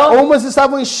oil, umas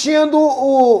estavam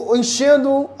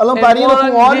enchendo a and lamparina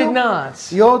com one did óleo not.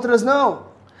 e outras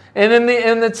não. And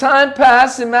in the time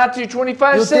passed, in Matthew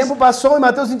 25 E o says, tempo passou, em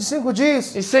Mateus 25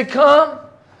 diz, He said, come,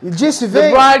 e disse, the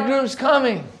vem, bridegroom's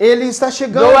coming. ele está Go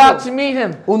out chegando, to meet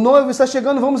Him. o noivo está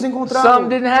chegando, vamos Some encontrá-lo.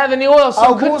 didn't have any oil,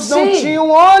 some couldn't Alguns não see. tinham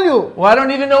óleo, Well, I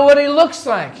don't even know what He looks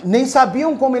like. nem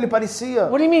sabiam como ele parecia.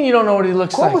 What do you mean you don't know what He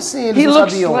looks Como like? assim eles He não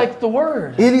looks sabiam? like the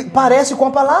Word. Ele parece com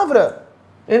a palavra.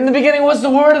 In the beginning was the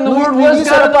Word, and the No Word was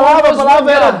início God, era and a the Word palavra was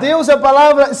era with God. Deus, a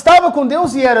palavra estava com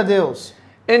Deus e era Deus.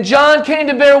 And John came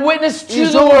to bear witness E to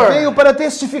the João veio Word. para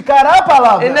testificar a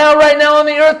palavra. And now, right now on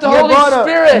the earth, the E Holy agora,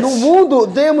 Spirit no mundo,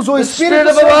 temos o Spirit Espírito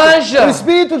of Santo, Elijah o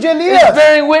Espírito de is Elias,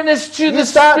 bearing witness to e the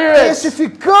está Spirit.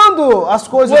 testificando as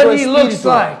coisas What do he looks Espírito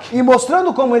like. e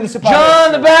mostrando como ele se John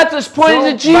the parece. Baptist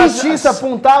pointed to João Batista Jesus.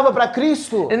 apontava para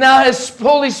Cristo And now His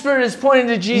Holy Spirit is pointing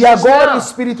to e Jesus agora o now.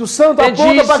 Espírito Santo And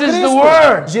aponta para Jesus is the Cristo.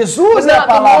 Word. Jesus But é a not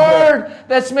the palavra. Word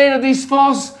that's made of these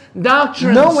false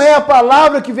doctrines. Não é a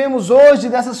palavra que vemos hoje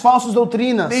dessas falsas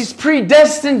doutrinas. These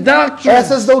predestined doctrines.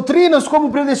 Essas doutrinas como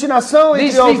predestinação,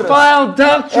 These entre outras. defiled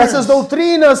doctrines. Essas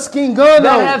doutrinas que That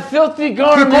enganam, have filthy que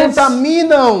garments,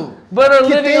 contaminam, but are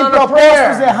que living têm on a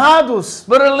propósitos prayer, errados,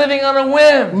 but are living on a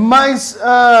whim, mas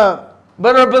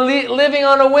but are living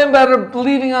on a whim, but are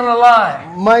believing on a lie.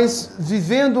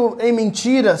 vivendo em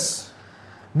mentiras.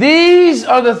 These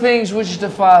are the things which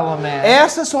defile a man.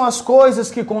 Essas são as coisas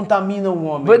que contaminam o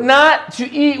homem. But not to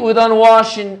eat with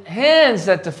unwashed hands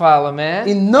that defile a man.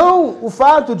 E não o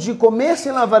fato de comer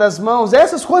sem lavar as mãos.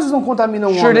 Essas coisas não contaminam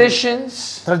o homem.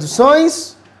 Traditions,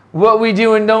 Tradições, what we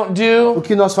do and don't o do,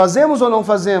 que nós fazemos ou não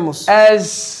fazemos.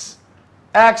 as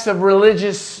acts of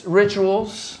religious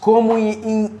rituals. Como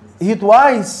em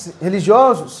rituais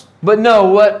religiosos. But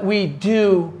no, what we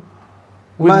do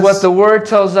with Mas- what the Word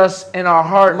tells us in our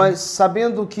heart. Mas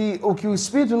sabendo que o que o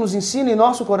Espírito nos ensina em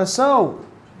nosso coração,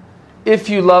 If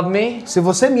you love me, se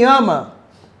você me ama,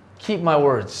 keep my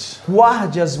words.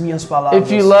 Guarde as minhas palavras.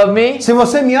 If you love me, Se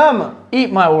você me ama,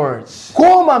 eat my words.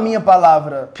 coma a minha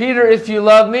palavra. Peter, if you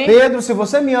love me, Pedro, se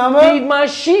você me ama, feed my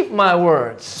sheep my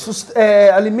words.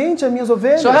 alimente as minhas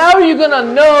ovelhas. So how are you going to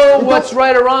know what's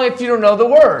right or wrong if you don't know the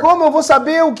word? Como eu vou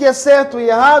saber o que é certo e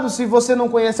errado se você não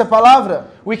conhece a palavra?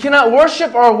 We cannot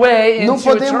worship our way Não into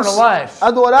podemos eternal life.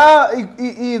 adorar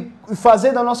e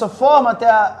fazer da nossa forma até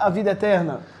a vida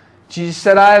eterna. Jesus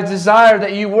said, I have desired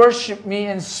that you worship me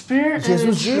in spirit and in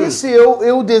Jesus truth. disse,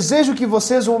 eu desejo que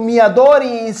vocês me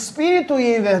adorem em espírito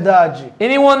e em verdade.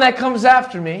 Anyone that comes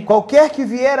after me Qualquer que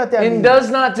vier até a and mim does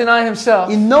not deny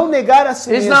himself e não negar a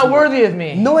si is not mesmo, worthy of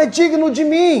me. não é digno de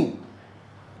mim.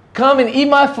 Come and eat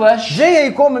my flesh Venha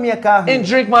e coma minha and carne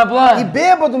drink my e blood,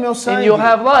 beba do meu and sangue you'll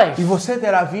have life. e você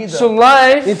terá vida. So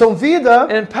life Então vida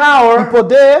and e power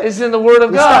poder is in the Word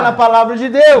of está na God, palavra de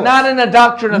Deus. not in the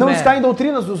doctrine of Não está man. em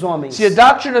doutrinas dos homens. See, a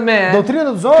doctrine of man Doutrina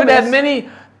dos could have homens many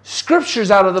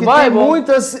scriptures out of the que tem Bible,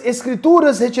 muitas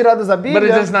escrituras retiradas da but it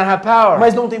Bíblia, does not have power.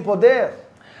 mas não tem poder.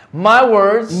 My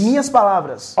words Minhas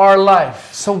palavras are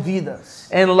life, são vidas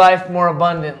and life more e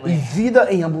abundantly. vida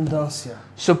em abundância.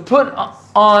 So put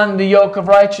on the yoke of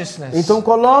righteousness. Então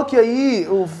coloque aí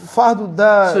o fardo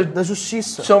da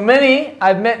justiça. So many,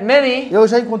 I've met many Eu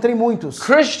já encontrei muitos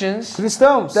Christians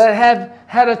cristãos that have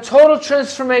had a total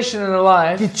transformation in their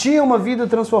life, que tinham uma vida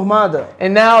transformada, and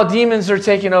now demons are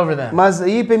taking over them mas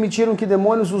aí permitiram que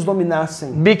demônios os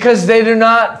dominassem, because they do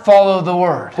not follow the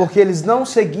word. porque eles não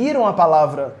seguiram a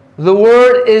palavra. The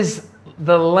word is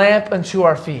the lamp unto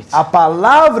our feet. A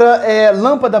palavra é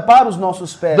lâmpada para os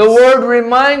nossos pés. The word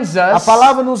reminds A us.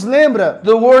 palavra nos lembra.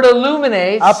 The word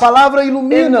illuminates. A palavra And the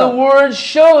ilumina. word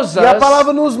shows E a us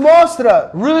palavra nos mostra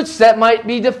roots that might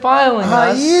be defiling us.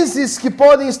 raízes que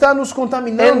podem estar nos And the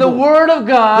contaminando. word of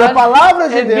E a God palavra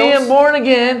de and being Deus born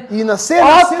again e nascendo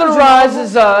de novo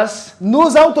authorizes us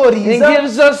nos and autoriza,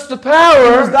 gives us the nos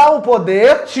power dá o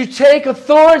poder to take de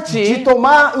authority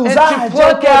tomar, usar to de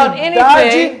pluck out autoridade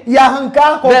anything e arrancar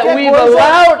that qualquer we've coisa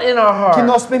allowed in our que heart.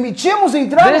 nós permitimos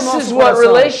entrar no This is nosso what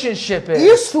coração. relationship is.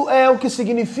 Isso é o que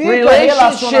significa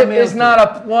Relationship is relacionamento. not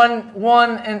a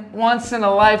once in a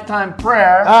lifetime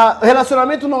prayer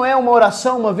Relacionamento não é uma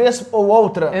oração uma vez ou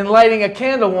outra, and lighting a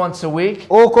candle once a week.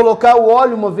 ou colocar o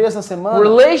óleo uma vez na semana.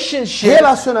 Relationship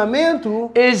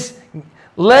Relacionamento is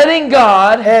letting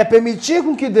God é permitir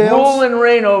com que Deus rule and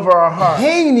reign over our heart.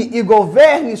 reine e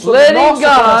governe sobre o Letting nosso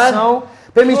coração, God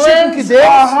permitir com que cleanse our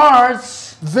Deus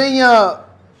hearts venha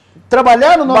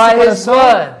trabalhar no nosso by His coração,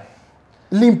 blood.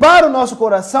 limpar o nosso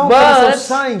coração But pelo seu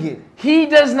sangue. He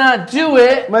does not do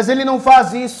it Mas Ele não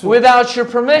faz isso without your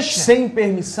permission, sem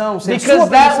permissão, sem sua because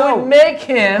that permissão. would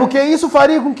make Him Porque isso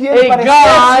faria com que Ele a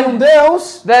parecesse God um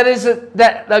Deus,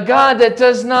 a God that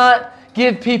does not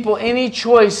give people any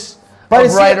choice of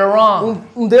parecia right or wrong.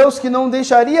 um Deus que não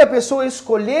deixaria a pessoa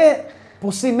escolher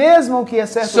por si mesma o que é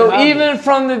certo So ou errado. even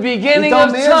from the beginning Então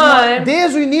of mesmo, time,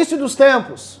 desde o início dos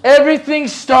tempos, everything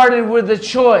started with a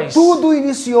choice. tudo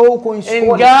iniciou com And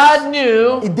escolhas. God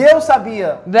knew E Deus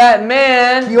sabia that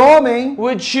man que homem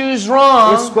would choose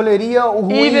wrong escolheria o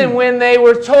ruim, even when they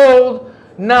were told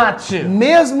not to.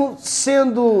 mesmo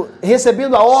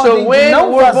recebendo a So ordem de when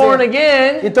não we're born fazer.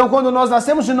 again, Então quando nós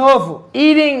nascemos de novo,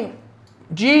 eating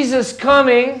Jesus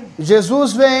coming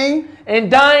Jesus vem, and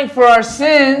dying for our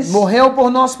sins morreu por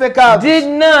nossos pecados. did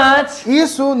not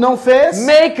Isso não fez,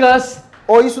 make us,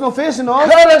 ou isso não fez de nós,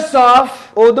 cut us off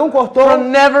ou não cortou. from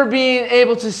never being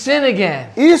able to sin again.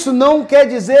 Isso não quer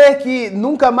dizer que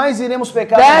nunca mais iremos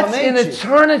pecar That's in novamente.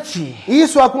 eternity.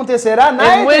 Isso acontecerá na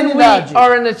And when we eternidade.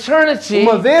 are in eternity,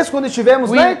 Uma vez quando estivermos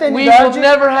we na will eternidade,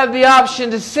 never have the option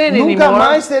to sin nunca anymore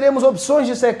mais teremos opções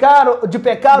de pecar ou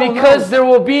because não. there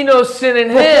will be no sin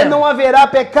in Porque Him. não haverá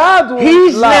pecado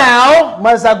He's lá. now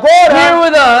Mas here agora,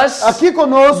 with us, aqui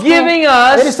conosco, giving Ele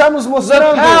us está nos the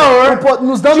mostrando, power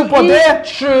nos dando o to poder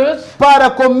eat truth, para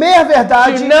comer to verdade,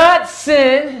 not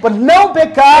sin, para não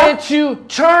pecar and to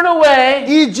turn away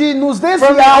e de nos from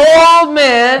desviar the old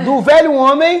man do velho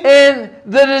homem and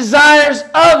the desires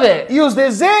of it. e os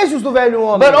desejos do velho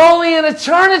homem. But only in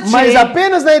eternity Mas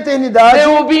apenas na eternidade there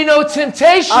will be no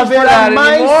temptation for haverá that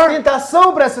mais anymore.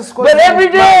 tentação para essas coisas. But every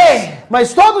day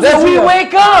Mas todos that os we dias,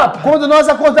 wake up, quando nós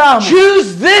acordarmos,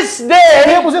 choose this day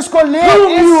devemos escolher whom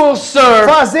you will serve.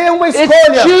 fazer uma It's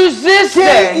escolha. choose this Quem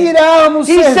day. iremos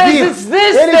He says servir? it's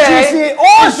this Ele day disse,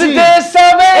 is the hoje day of é o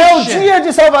salvation. dia de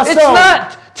It's salvação.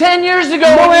 not 10 years ago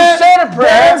Não when you é said a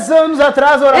prayer. 10 anos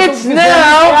atrás a oração It's que fizemos,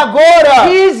 now. é agora.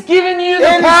 He's given you the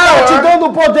Ele está te power dando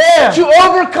o poder to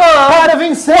overcome para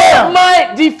vencer. what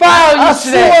might defile A you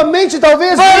today. sua mente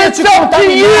talvez But venha it's te up to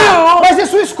contaminar, you mas é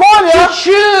sua escolha To de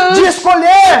choose the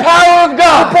escolher power of o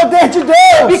God. poder de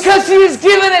Deus. Because He has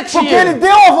given it to Porque Ele you.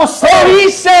 deu a você.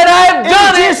 He said, I've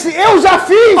done Ele it disse, eu já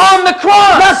fiz on the na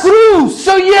cross. cruz.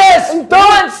 So yes, Então,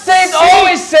 once saved,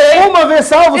 always saved. uma vez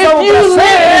salvo, If salvo you para sempre.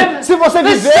 live Se você the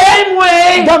viver same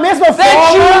way da mesma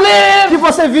that you forma que lived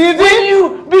você vive when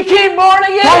you became born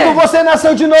quando again, você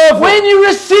nasceu de novo, when you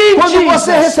received quando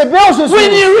você Jesus, recebeu Jesus,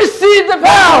 when you received the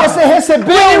quando power, você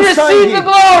recebeu when you o received sangue, the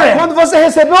glory. quando você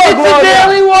recebeu a It's a glória.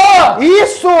 daily walk.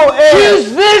 Isso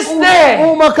Choose é this day,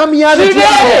 uma caminhada today,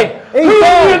 diária. who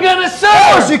you're Então, going to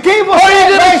serve. hoje, quem Are você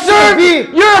you vai going to serve servir?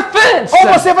 your offense?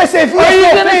 Ou você vai servir a Are you sua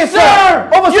gonna ofensa,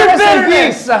 serve ou você your vai servir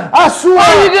bitterness? a sua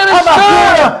Are you gonna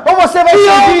amargura, serve ou você vai the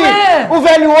old servir man? o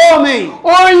velho homem,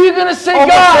 Or are you going to say, ou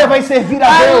você God, vai servir a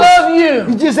I Deus love e you.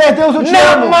 dizer, Deus, eu te Not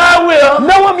amo. my will,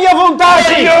 Não a minha vontade,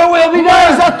 but your will be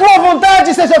mas done. a tua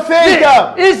vontade seja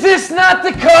feita. Is this not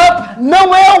the cup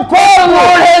Não é um the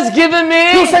Lord copo has given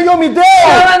que o me? Senhor me deu.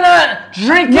 Shall I not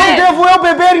drink Não it? devo eu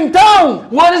beber então?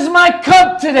 What is my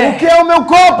cup O today? que é o meu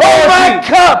copo Oh, my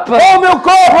hoje? cup O meu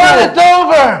copo runneth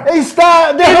over. está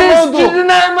It is derramando. to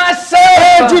deny É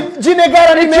myself de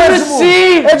negar a mim and to mesmo.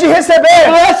 receive É de receber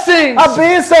blessings, a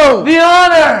bênção, the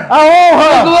honor a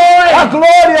honra, glory a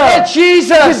glória that que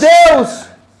Jesus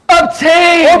Deus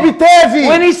obtained obteve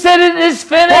when He said it is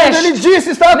quando Ele finished. disse,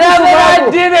 está Now that I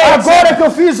consumado. did it, Agora que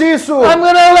eu fiz isso, I'm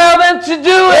going to allow them to do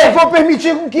eu it. vou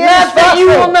permitir com que eles Not that you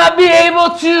will façam. not be able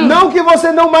to Não que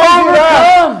você não mais irá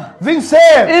overcome. vencer.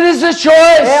 It is a É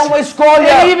choice. uma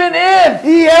escolha. And even if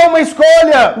E é uma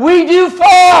escolha. we do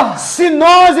fall, Se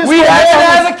nós we have to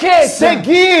have a escolhermos kick.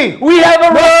 seguir, We have a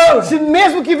road. se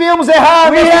mesmo que venhamos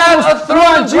errar, We nós have a temos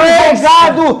throne um of grace.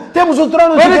 advogado, temos um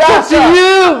trono But de it's up graça. to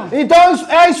you. Então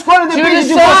a escolha depende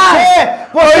de decide. você.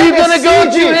 Are Você you gonna go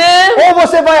decide. to him? Ou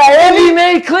você vai a Be Ele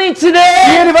made clean e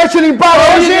today. Ele vai te limpar Or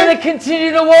are you hoje, going to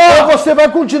continue to ou walk você vai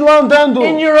continuar andando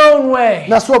in your own way,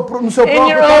 no seu in próprio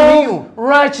your caminho, own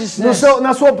righteousness,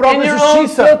 na sua in própria your own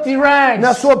justiça, filthy na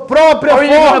rags? sua própria Or are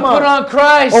you going to put forma. on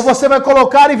Christ? Ou você vai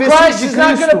colocar e vestir Christ de is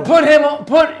not going to Cristo.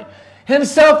 put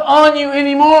Himself on you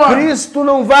anymore. Cristo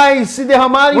não vai se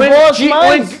derramar em When, vós Je-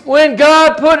 mais. when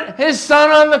God put His Son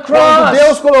on the Quando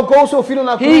Deus cross, colocou o seu Filho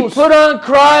na He cruz, put on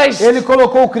Christ Ele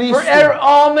colocou Cristo for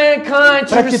all mankind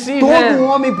to para que receive todo Him.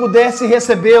 homem pudesse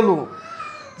recebê-lo.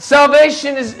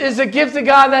 Salvation is a gift of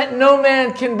God that no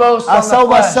man can boast A on the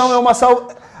salvação flesh.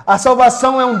 é A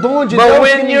salvação é um dom de But Deus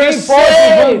when que you're ninguém pode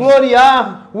saved,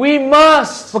 vangloriar, We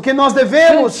must porque nós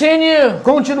devemos continue to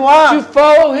continuar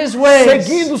follow His ways,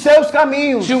 seguindo os seus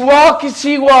caminhos, to walk as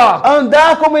He walked,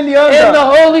 andar como Ele and the anda,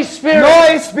 Holy Spirit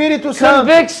no Espírito Santo.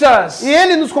 convicts us, E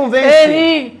Ele nos and convence,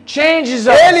 He changes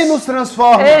us, Ele nos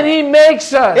transforma, and He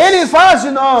makes us Ele faz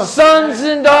de nós sons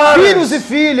and filhos e daughters.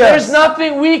 filhas. There's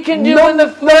nothing we can do Não, in the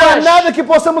não há flesh nada que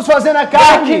possamos fazer na that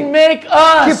can carne make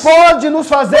que us. pode nos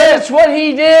But fazer, it's what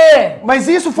He did. mas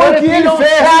isso foi But o if que you Ele don't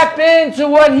fez. tap into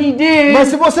what He did Mas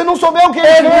se você não souber o que Ele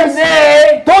every fez,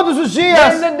 day, todos os then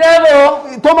dias, the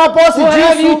devil tomar posse will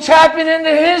have you disso, tapping into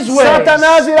His ways.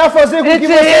 Satanás irá fazer com que Into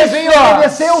você his venha thoughts.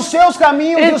 obedecer os seus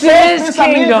caminhos e os Into seus his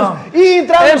pensamentos kingdom. e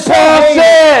entrar no And seu Paul reino.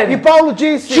 said, E Paulo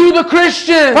disse To the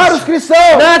Christians, para os cristãos,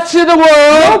 not to the não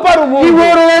world. para o He mundo.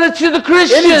 wrote a letter to the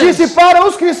Ele disse Christians. para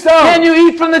os cristãos, Can you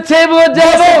eat from the table of você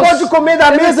devils? pode comer da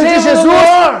and the mesa de table of Jesus the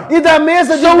Lord? e da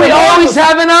mesa de So we always demônios.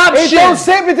 have an Então option.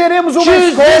 sempre teremos uma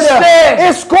Choose this escolha. day.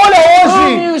 Escolha Whom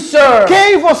hoje you serve.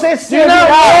 quem você Do not servirá.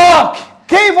 walk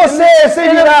Quem você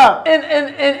servirá.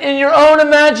 in your own Não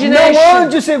imagination.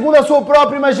 ande segundo a sua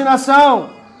própria imaginação.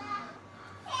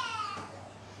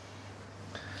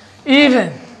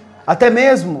 Even Até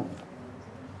mesmo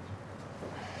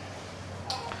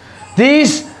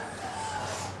these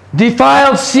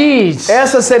defiled seeds,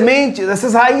 essas sementes,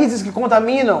 essas raízes que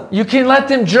contaminam, you can let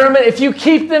them germinate if you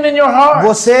keep them in your heart.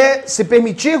 você se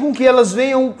permitir com que elas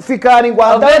venham ficarem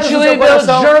guardadas no Eventually seu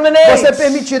coração, they'll germinate. você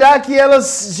permitirá que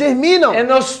elas germinam And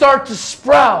they'll start to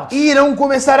sprout. e irão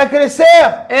começar a crescer.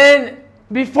 And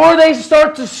before they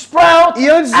start to sprout E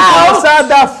antes de out, começar a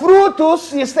dar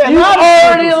frutos e you externar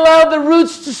already frutos, allowed the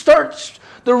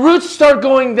roots start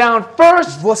going down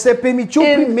first, você permitiu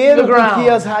in primeiro the com que ground.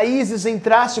 as raízes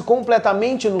entrassem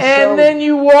completamente no chão. and then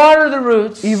you water the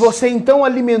roots. E você então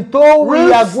alimentou e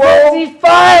Roots that aguou.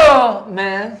 defile,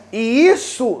 man. E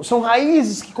isso são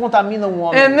raízes que contaminam o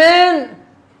homem. And then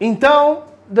Então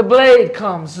the blade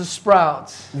comes, the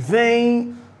sprout.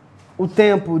 vem o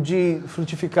tempo de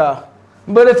frutificar.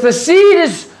 But if the seed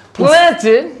is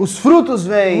planted Os frutos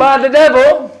vêm. by the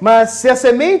devil Mas se as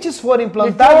sementes forem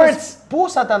Before plantadas por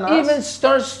Satanás, even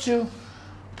starts to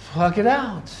pluck it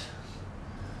out.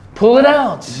 Pull it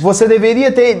out. você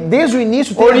deveria ter, desde o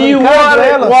início, ter Or do you arrancado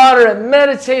elas. water it,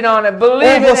 meditate on it,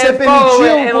 believe Ou it você and follow permitiu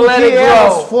it and com let que it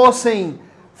elas grow.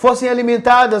 fossem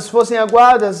alimentadas, fossem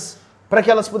aguadas, para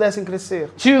que elas pudessem crescer.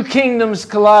 Two kingdoms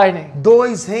colliding.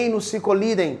 Dois reinos se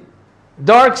colidem.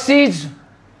 Dark seeds,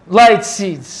 light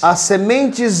seeds. As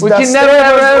sementes We das can never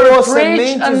trevas ou ever as preach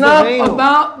sementes do enough reino.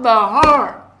 about the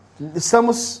heart.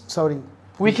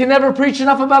 We can never preach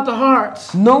enough about the heart.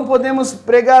 Não podemos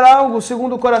pregar algo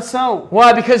segundo o coração.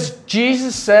 Why? Because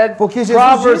Jesus said, Porque Jesus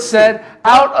Proverbs disse, said,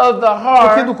 out of the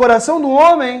Porque do heart coração do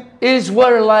homem is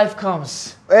where life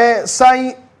comes.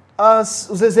 saem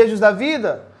os desejos da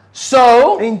vida.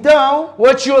 So, Então,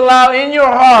 what you allow in your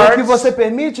o heart que você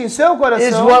permite em seu is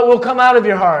coração what will come out of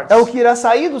your heart. é o que irá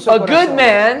sair do seu A coração. good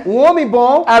man, Um homem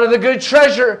bom, out of the good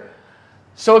treasure.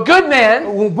 So a good man,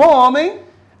 um bom homem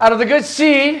out of the good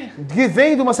seed, que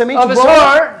vem de uma semente of his boa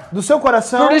heart, do seu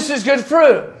coração produces good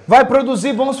fruit. vai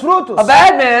produzir bons frutos. A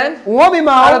bad man, Um homem out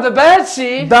mau of the bad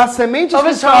seed, das sementes of que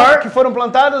his heart, foram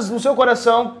plantadas no seu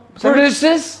coração, sementes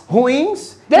produces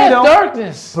ruins, death, irão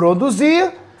darkness.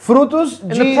 produzir frutos And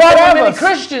de the problem of many trevas.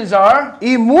 Christians are,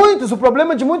 E o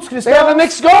problema de muitos they have a cristãos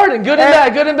mixed garden, good and bad,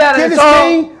 good and bad, que and eles it's all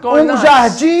têm going nuts.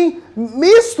 jardim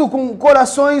misto com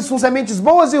corações, com sementes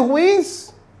boas e ruins.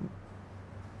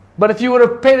 But if you would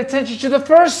have paid attention to the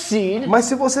first seed, Mas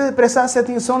se você prestasse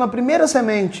atenção na primeira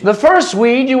semente, the first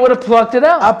weed, you would have plucked it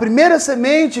out. a primeira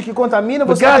semente que contamina,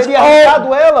 But você God's teria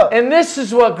arrancado ela. And this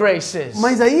is what grace is.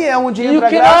 Mas aí é onde You entra a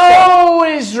can graça.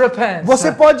 always repent.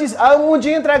 Você pode, onde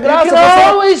entra a graça, can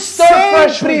always você start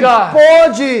fresh sempre with God.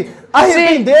 pode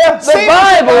arrepender, the sempre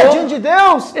chegar Bible diante de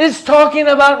Deus. It's talking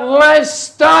about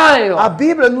lifestyle. A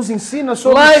Bíblia nos ensina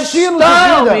sobre estilo de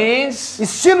Lifestyle vida. means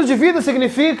Estilo de vida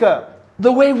significa the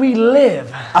way we live,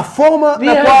 a forma The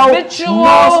na qual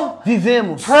habitual nós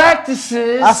vivemos.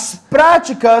 practices As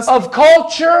práticas, of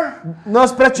culture,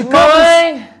 nós praticamos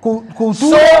mind,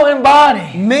 cultura, soul, and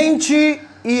body. mente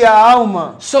e a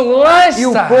alma So e o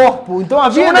lifestyle. corpo. Então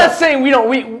a So we're vida, not saying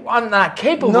I'm not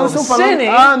capable não of estamos falando,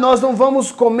 sinning. nós não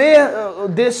vamos comer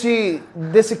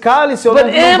desse cálice, ou But não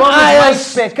am vamos I,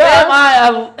 mais pecar,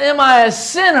 am I a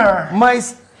sinner?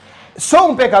 mas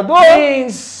sou um pecador,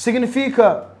 Means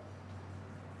significa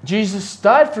Jesus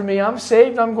died for me. I'm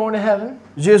saved. I'm going to heaven.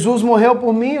 Jesus morreu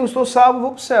por mim, eu estou salvo,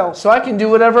 vou para o céu. So I can do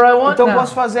whatever I want Então now.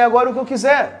 posso fazer agora o que eu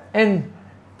quiser. And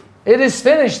it is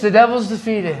finished. The devil's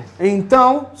defeated.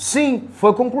 Então, sim,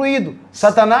 foi concluído.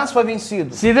 Satanás foi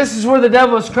vencido. See, this is where the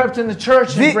devil has crept in the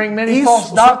church and bring many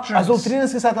false doctrines. As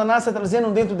doutrinas que Satanás está trazendo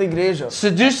dentro da igreja.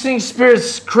 Seducing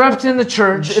spirits crept in the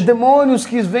church. Demônios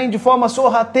que vêm de forma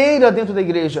sorrateira dentro da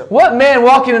igreja. What man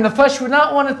walking in the flesh would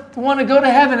not want to go to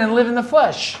heaven and live in the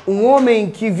flesh? Um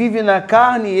homem que vive na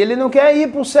carne, ele não quer ir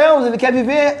para os céus, ele quer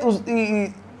viver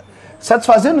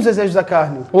satisfazendo os desejos da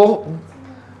carne.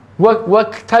 Well,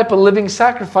 what type of living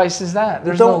sacrifice is that?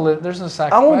 There's Então, no Aonde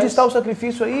sacrifice. está o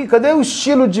sacrifício aí? Cadê o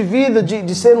estilo de vida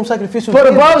de ser um sacrifício But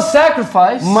vivo? above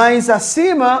sacrifice Mas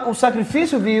acima, o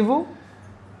sacrifício vivo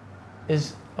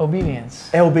is obedience.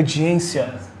 é obediência.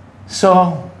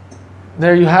 So,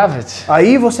 there you have it.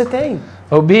 Aí você tem.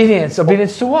 Obedience.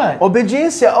 Obedience to what?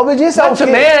 Obediência ao Not to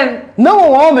quê? man, Não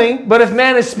ao homem, but if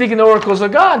man is speaking the oracles of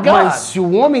God, God. mas se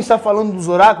o homem está falando dos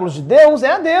oráculos de Deus,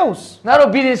 é a Deus. Not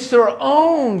obedience to our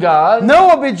own God. Não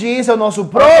obediência ao nosso own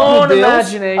próprio Deus,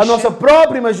 imagination. à nossa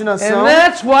própria imaginação. And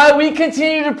that's why we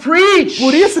continue to preach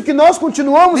Por isso que nós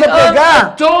continuamos the a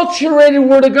pregar unadulterated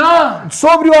word of God.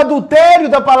 sobre o adultério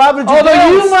da palavra de Although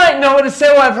you Deus. might know it and say,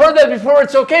 well, I've heard that before,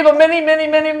 it's okay, but many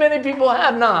people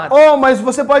have not. Oh, mas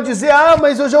você pode dizer,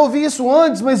 mas eu já ouvi isso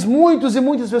antes, mas muitos e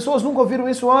muitas pessoas nunca ouviram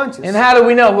isso antes. And how do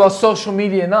we know? Well, social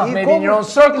media enough, E maybe in your own e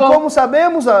circle. como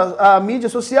sabemos, a mídia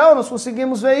social, nós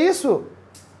conseguimos ver isso.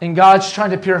 And God's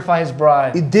trying to purify His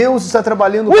bride. E Deus está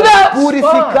trabalhando Without para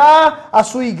purificar a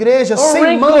sua igreja sem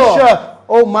wrinkle. mancha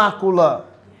ou mácula.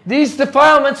 These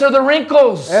defilements are the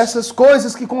wrinkles. Essas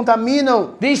coisas que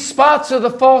contaminam These spots are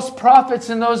the false prophets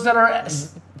and those that are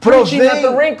preaching that the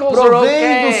wrinkles are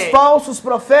provém dos okay. falsos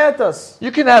profetas.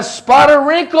 You can have spot or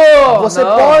wrinkle. Você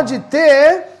No. pode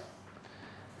ter,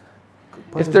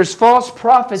 If there's false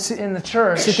prophets in the se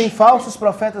church, tem falsos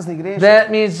profetas na igreja,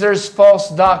 that means there's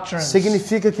false doctrines.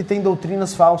 significa que tem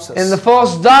doutrinas falsas. And the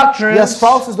false E as doctrines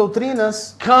falsas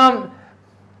doutrinas come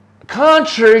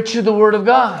contrary to the Word of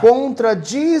God.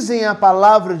 contradizem a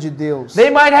palavra de Deus. They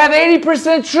might have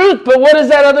 80% truth, but what is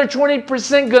that other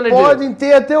 20% going to do? Podem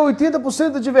ter até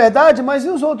 80% de verdade, mas e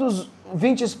os outros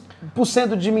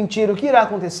 20% de mentira, o que irá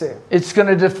acontecer? It's going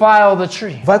to defile the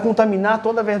tree. Vai contaminar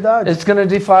toda a verdade. It's going to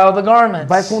defile the garments.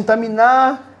 Vai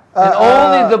contaminar And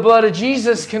only the blood of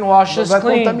Jesus can wash us vai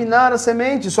clean. contaminar a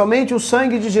semente. Somente o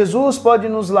sangue de Jesus pode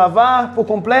nos lavar por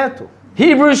completo.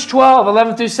 Hebrews 12,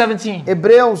 11 through 17.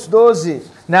 Hebreus 12.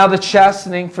 Now the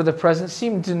chastening for the present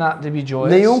seemed not to be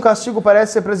joyous. Nenhum castigo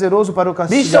parece ser prazeroso para o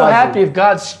Be so happy castigado. if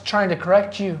God's trying to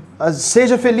correct you,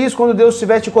 Seja feliz quando Deus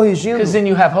estiver te corrigindo, because then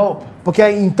you have hope. porque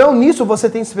então nisso você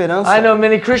tem esperança. I know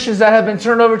many Christians that have been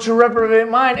turned over to a reprobate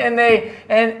mind,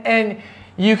 and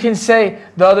you can say,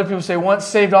 the other people say, once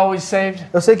saved, always saved.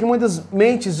 Eu sei que muitas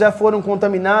mentes já foram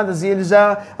contaminadas e eles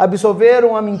já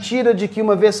absorveram a mentira de que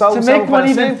uma vez salvo, To salvo make para one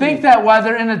even think sempre. that while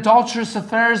they're in adulterous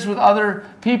affairs with other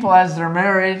people as they're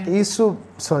married, Isso,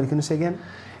 sorry, can you say again?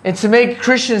 and to make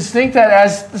Christians think that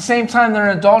as the same time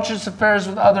they're in adulterous affairs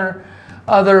with other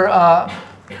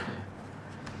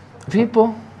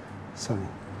people. Sorry.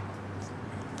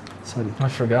 I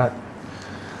forgot.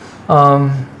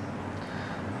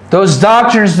 Those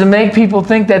doctrines to make people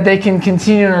think that they can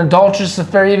continue an adulterous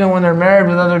affair even when they're married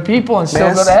with other people and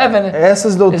still go to heaven.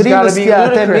 Essas doutrinas que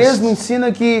até mesmo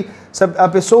ensina que a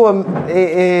pessoa,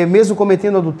 mesmo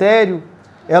cometendo adultério,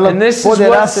 ela And this is poderá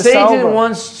what ser Satan salva.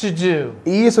 wants to do.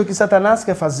 E isso é o que Satanás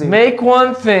quer fazer. Make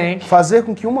one think Fazer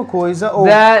com que uma coisa ou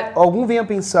that algum venha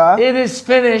pensar it is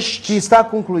finished que está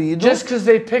concluído just because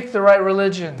they picked the right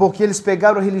religion, porque eles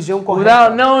pegaram a religião without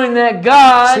correta. knowing that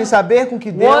Sem God saber com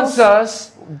que wants Deus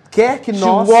us quer que to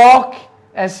nós walk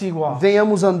as He walked.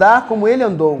 venhamos andar como Ele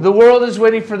andou. The world is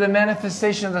waiting for the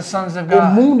manifestation of the sons of O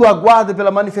God. mundo aguarda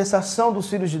pela manifestação dos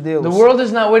filhos de Deus. The world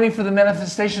is not waiting for the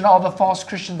manifestation of all the false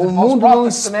Christians O and false mundo não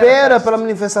prophets to espera manifest. pela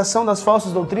manifestação das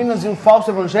falsas doutrinas e um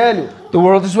falso evangelho. The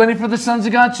world is waiting for the sons of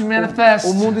God to manifest.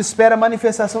 O mundo espera a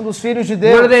manifestação dos filhos de What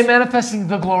are they Deus. manifesting?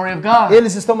 The glory of God.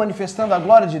 Eles estão manifestando a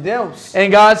glória de Deus. And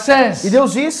God E says,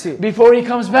 Deus disse, before He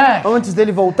comes back, antes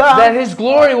dele voltar, that His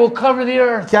glory will cover the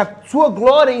earth, que a sua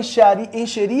glória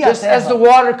encheria a just as the terra,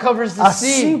 water covers the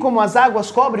assim sea. como as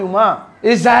águas cobrem o mar.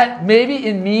 Is that maybe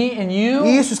in me and E you?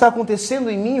 isso está acontecendo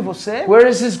em mim e você? Where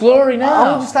is His glory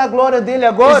Aonde now? está a glória dele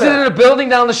Is it agora? in a building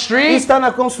down the street Está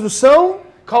na construção,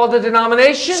 called a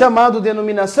denomination? chamado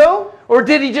denominação? Or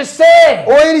did He just say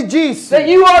Ou ele disse that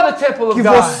you are the temple of que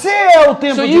God? você é o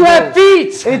templo So de you have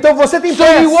Deus? feet. Então você tem So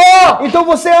pés. you walk. Então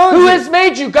você Who anda. has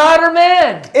made you, God or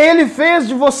man? Ele fez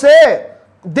de você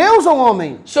Deus ou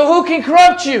homem? So who can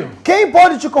corrupt you? Quem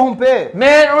pode te corromper?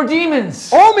 Man or demons?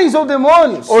 Homens ou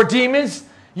demônios? Or demons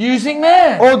using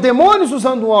man? Ou demônios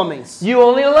usando homens? You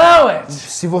only allow it.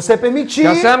 Se você permitir,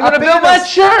 God said, I'm going to build my apenas,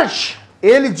 church.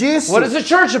 ele disse, What is a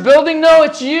church? A building? No,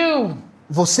 it's you.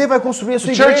 você vai construir a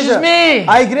sua The church igreja. is me.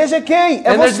 A igreja é quem?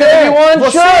 É And there's você. gonna be one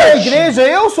Você é a church. igreja,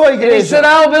 eu sou a And he said, igreja.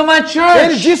 I'll build my Ele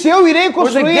church. disse, eu irei Where the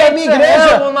construir a minha gates of hell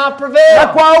will igreja, not na prevail.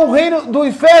 qual o reino do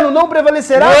inferno não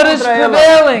prevalecerá What is contra ela.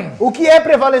 prevailing? O que é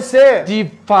prevalecer?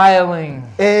 Defiling.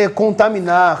 É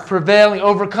contaminar. Prevailing,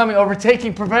 overcoming,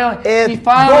 overtaking, prevailing. É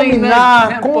Defiling the dominar,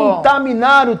 temple.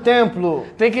 contaminar o templo.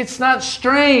 Think it's not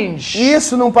strange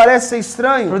Isso não parece ser for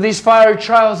estranho these fiery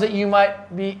trials that you might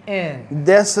be in.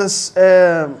 dessas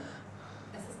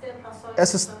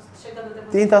essas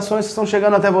tentações que estão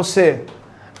chegando até você.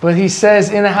 But he says,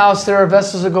 in a house there are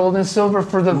vessels of gold and silver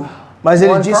for the Mas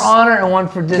ele one for diz honor and one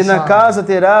for que na dishonor. casa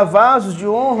terá vasos de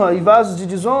honra e vasos de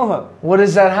desonra. What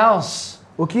is that house?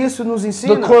 O que isso nos The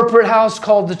ensina? corporate house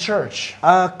called the church.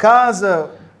 A casa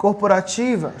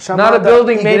corporativa chamada Not a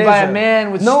building made by a igreja.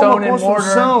 man with Não stone uma and mortar,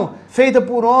 construção feita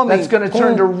por homem that's gonna com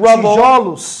turn to rubble.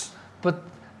 tijolos, but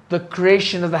the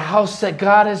creation of the house that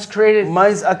God has created,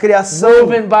 mas a criação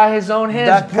woven by His own da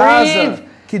hands, casa breathed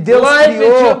que Deus life into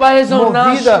criou, it by His own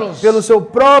movida nostrils. pelo seu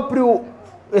próprio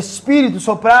Espírito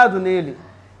soprado nele.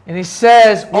 And He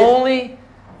says, only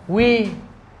we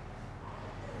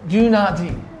do not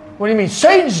do. What do you mean?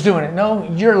 Satan's doing it. No,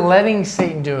 you're letting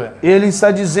Satan do it. Ele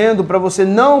está dizendo para você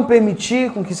não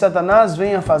permitir com que Satanás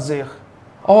venha fazer.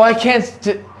 Oh, I can't.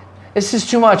 This is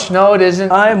too much. No, it isn't.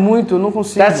 Ah, é muito, eu não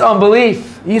consigo. That's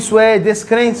unbelief. Isso é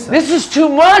descrença. This is too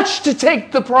much to take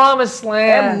the promised É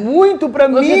land. muito para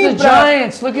Look mim. at the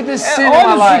giants. Look at this sin in my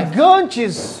Olha os life.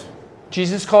 gigantes.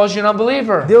 Jesus calls you an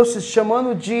unbeliever. Deus te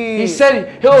chamando He de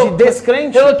said de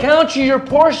descrente. he'll count you your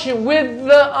portion with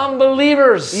the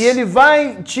unbelievers. E ele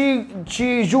vai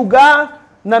te julgar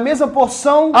na mesma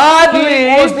porção I que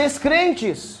believe os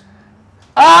descrentes.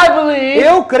 I believe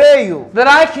Eu creio that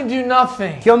I can do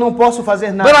nothing. que eu não posso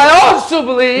fazer But I nada. also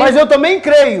believe Mas eu também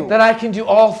creio that I can do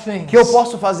all things que eu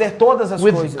posso fazer todas as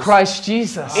with coisas. Christ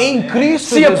Jesus. Em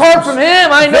Cristo See, apart from Jesus.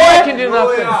 Him, I know I can do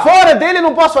nothing. Fora dele eu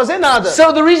não posso fazer nada.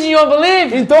 So the reason you don't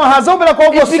believe Então a razão pela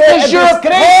qual is você é because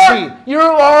descrente, you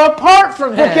are apart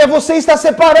from porque Him. você está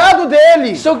separado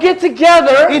dele. So get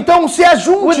together Então se with the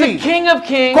ajunte King of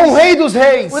Kings, com o Rei dos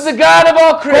Reis, with the God of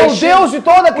all com creation, Deus de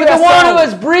toda a with the one who criação,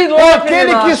 has breathed com life in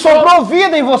aquele your que nostril. soprou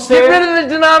vida em Get rid você of the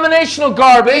denominational e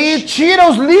garbage. tira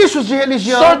os lixos de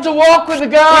religião Start to walk with the e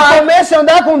God comece a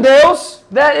andar com Deus,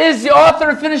 that is the author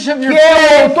and finisher of your que é o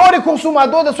faith. autor e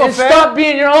consumador da sua And fé. stop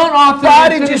being your own author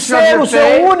Pare and de finisher of ser your o seu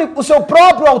faith. único, o seu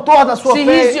próprio autor da sua See,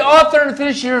 He's fé. the author and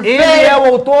finisher of your Ele é faith. o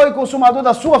autor e consumador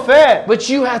da sua fé. But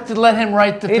you have to let Him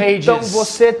write the Então pages.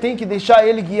 você tem que deixar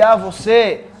ele guiar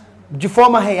você de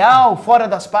forma real, fora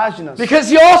das páginas.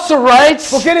 Because He also writes,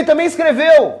 Porque ele também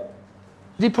escreveu: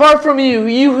 depart from you,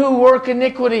 you who work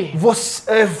iniquity.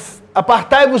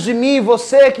 Apartai-vos de mim,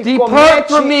 você que Depart comete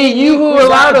from me, you who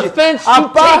allowed iniquidade. offense to take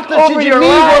Aparta-te over de your mim,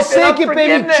 life você and que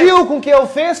unforgiveness. permitiu com que a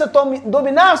ofensa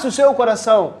dominasse o seu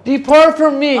coração. Depart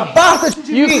from me, Aparta-te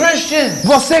de you mim, Christian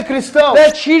você cristão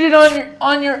that cheated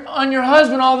on your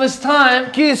husband all this time.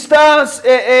 que está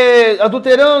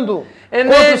adulterando And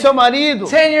contra then o seu marido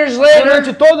 10 years durante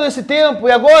later, todo esse tempo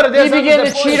e agora, he 10 anos began to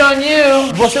depois, cheat on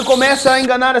you. você começa a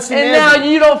enganar a si And now mesmo.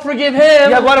 you don't forgive E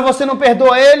him agora você não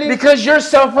perdoa ele because you're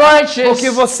self-righteous. porque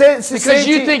você se Because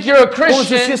you sente think you're a com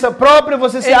Christian justiça própria,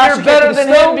 você se and acha you're que é better than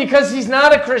cristão him because he's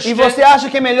not a e Christian. você acha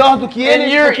que é melhor do que And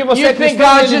ele porque você you é think cristão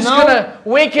e God's ele just não. gonna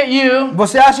wink at you.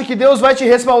 Você acha que Deus vai te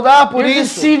respaldar por You're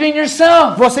isso. deceiving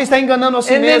yourself. Você está enganando a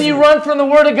si And then you mesmo. run from the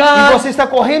Word of E God. você está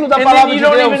correndo da And then palavra you de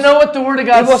don't Deus. even know what the Word of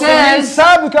E God você nem says.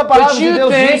 sabe o que a palavra But de you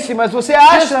Deus think disse, mas você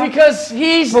just acha because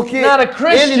he's porque not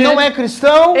a ele não é Christian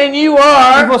cristão and you e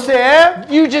are, você é,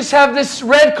 you just have this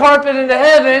red carpet into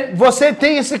heaven. você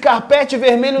tem esse carpete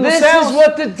vermelho no This céu. is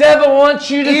what the devil wants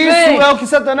you to Isso think. é o que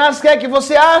Satanás quer que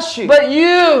você ache. But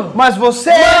you Mas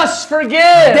você must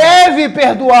forgive deve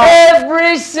perdoar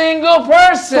every single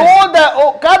person.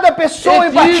 cada pessoa em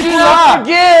If you do not particular.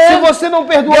 forgive, Se você não God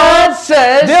perdoar,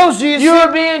 says Deus disse, you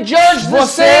are being judged the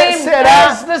você same será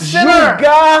as the sinner.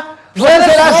 você Let us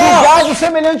será walk julgado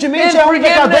semelhantemente in a um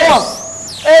pecador.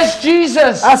 forgiveness as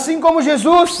Jesus' Assim como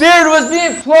Jesus, beard was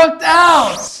being plucked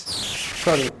out.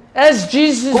 sorry, As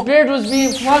Jesus' beard was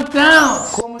being plucked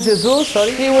out, como Jesus,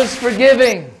 sorry, he was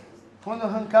forgiving. quando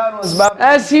arrancaram as barbas,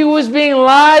 As he was being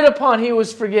lied upon, he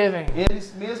was forgiving.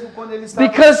 eles mesmo quando ele estava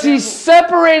Because he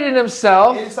separated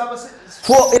himself ele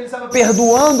estava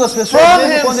perdoando as pessoas From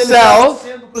mesmo quando ele estava himself,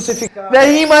 sendo crucificado. that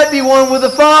he might be one with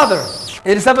the Father.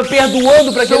 Ele estava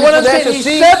perdoando para que So ele what I'm pudesse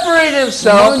saying, he assim separated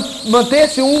himself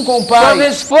manter-se um com o from Pai.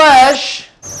 his flesh.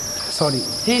 Sorry.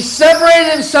 He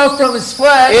separated himself from his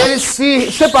flesh Ele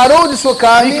se separou de sua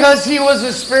carne because he was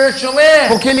a spiritual man.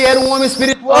 porque ele era um homem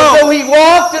espiritual. Although he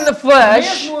walked in the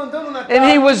flesh, Mesmo andando na and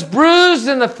he carne, was bruised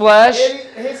in the flesh, ele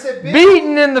recebeu,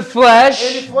 beaten in the flesh,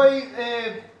 ele foi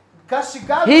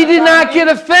castigado he na did not carne, get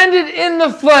offended in the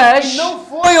flesh. não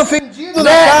foi ofendido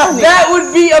na That, carne. that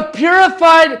would be a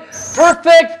purified,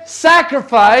 perfect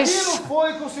sacrifice, Aquilo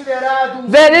foi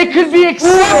considerado that it could be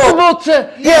acceptable to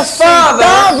his Father,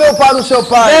 aceitável para o seu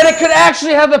Pai. that it could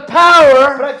actually have the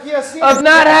power Para que assim of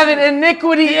not having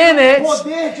iniquity in o it.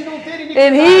 poder de não ter iniquidade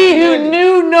And he who nele.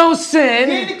 knew no sin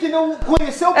Ele que não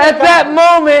conheceu o at that pecado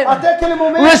moment até aquele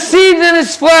momento received in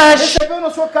his flesh recebeu na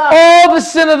sua carne. all the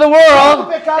sin of the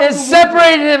world and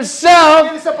separated himself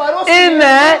Ele separou-se in mesmo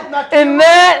that, naquilo, and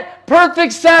that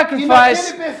perfect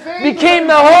sacrifice became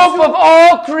the hope of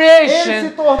all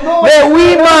creation, that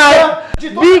we might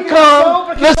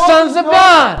become the sons of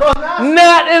God,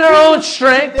 not in our own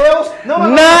strength,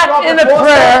 not in a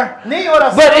prayer,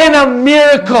 but in a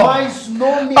miracle.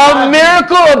 A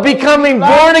miracle of becoming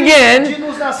born again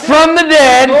from the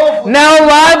dead, now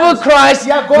alive with Christ,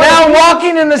 now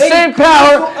walking in the same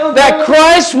power that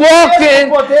Christ walked in,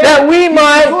 that we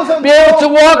might be able to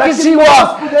walk as he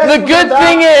walked. The good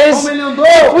thing is,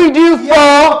 if we do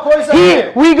fall,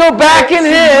 we go back in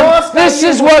him. This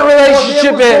is what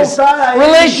relationship is.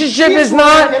 Relationship is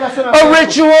not a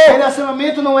ritual.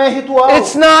 Relacionamento não é ritual.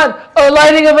 It's not a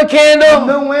lighting of a candle.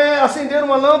 Não é acender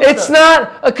uma lâmpada. It's not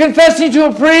a confessing to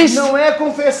a priest. Não é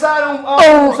confessar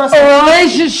A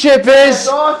relationship is,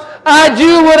 I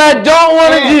do what I don't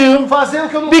want to do fazer o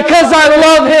que eu não because I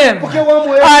love him. porque eu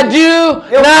amo ele. I do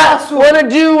not want to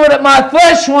do what my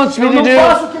flesh wants me to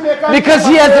do because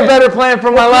he has a better plan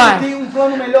for my life.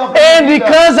 plano melhor para minha And vida.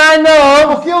 because I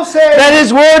know Porque eu sei that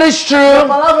His Word is true que a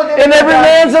palavra dele and é every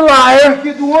verdade, man's a liar,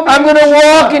 porque do homem I'm going to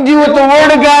mentira, walk and do what eu the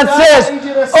Word of vou God andar says. em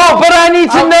direção Oh, but I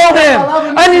need to ao know que a Him.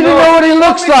 palavra me I need to ensinou. know what He Eu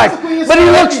looks preciso like. conhecer But He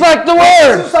Ele. looks like the Eu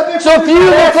Word. preciso saber So como if Ele you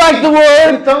look parece. like the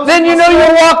Word, Então, then se you know você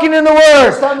you're walking in the Word.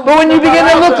 está no But when you mundo da begin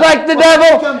to look palavra, like the você devil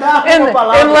tem que andar como a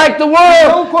palavra. and like the Não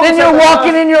world, como then you're Satanás.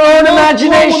 walking in your own Não como no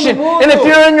imagination. mundo. And if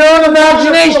you're in your own Não na sua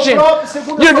imagination, própria-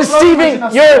 segundo a you're sua própria deceiving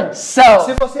imaginação. yourself.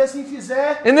 Se você assim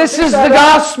fizer, And this você is the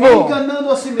estará gospel.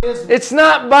 enganando a si mesmo. It's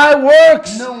not by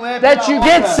works Não é that pela you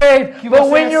obra get saved, que but você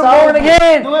when é you're salvo. born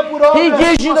again, Não é por obras He que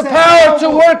gives you the você é power to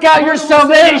salvo. work out your Quando você nasceu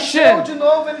salvation. de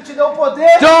novo, Ele te deu o poder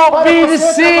Don't para be você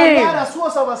deceived. trabalhar a sua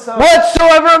salvação.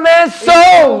 Whatsoever a man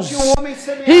Então, sows, que o homem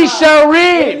semear, he shall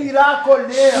ele reap. irá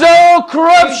colher. Sow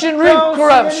corruption, Então, reap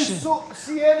corruption.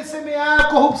 se ele semear a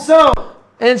corrupção,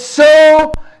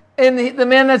 And the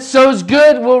man that sows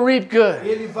good will reap good.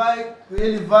 ele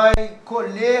vai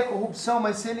colher corrupção,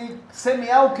 mas se ele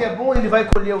semear o que é bom, ele vai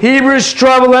colher o que é bom. Hebrews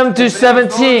 12:11 to Hebreus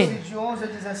 17. 12, de 11 a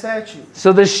 17,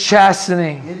 So this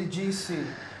chastening ele disse,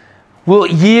 will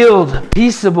yield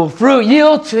peaceable fruit.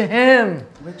 Yield to Him,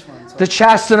 which one? the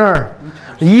chastener.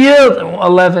 Yield.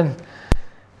 11.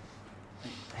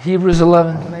 Hebrews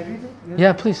 11. Can I read it?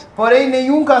 Yeah, please. Porém,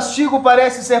 nenhum castigo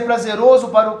parece ser prazeroso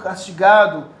para o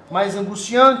castigado, mas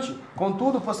angustiante.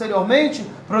 Contudo, posteriormente,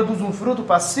 produz um fruto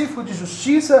pacífico de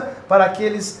justiça para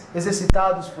aqueles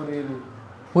exercitados por ele.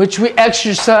 Which we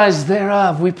exercise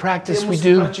thereof. We practice, we Temos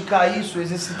que do. praticar isso,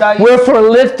 exercitar isso. Wherefore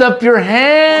lift up your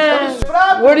hands. Estamos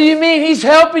fracos. What do you mean? He's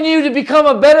helping you to become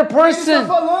a better Ele está person.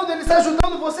 falando, ele está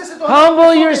ajudando você a se tornar Humble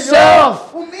uma pessoa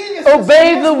yourself. melhor. Humilhe-se a si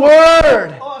Obey mesmo. the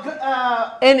word.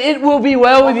 Ah, And it will be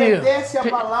well with you. obedece a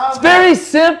palavra. It's very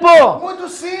simple. Muito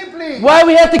simples. Why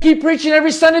we have to keep preaching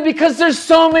every Sunday? Because there's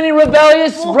so many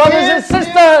rebellious Por que brothers and devemos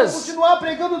sisters. continuar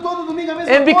pregando todo domingo a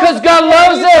mesma And coisa? because God Porque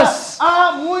loves ainda us.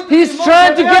 há muitos He's irmãos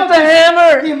trying to get the rebeldes,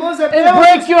 hammer irmãos and rebeldes,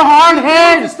 break your hard que Deus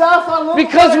hand. está falando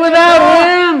Because para without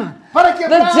quebrar, Him, para the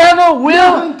quebrar, devil e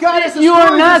will. arrancar essas You are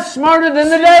coisas. not smarter than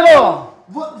the Senão, devil.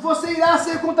 Você irá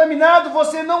ser contaminado,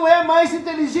 você não é mais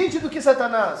inteligente do que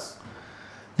Satanás.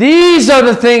 These are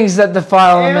the things that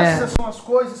defile a man. Essas são as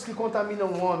coisas que contaminam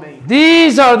o homem.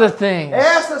 These are the things.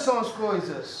 Essas são as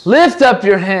coisas. Lift up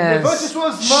your hands. Levante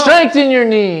suas mãos. Strengthen your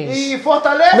knees. E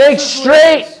fortalece Make seus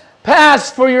straight joelhos.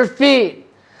 paths for your feet.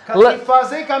 E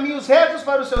fazei caminhos retos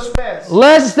para os seus pés.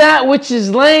 Lest that which is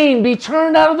lame be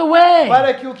turned out of the way.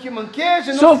 Para que o que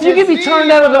manqueja So não if you can be desvie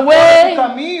turned out of the para fora way- do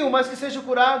caminho, mas que seja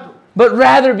curado. But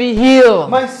rather be healed.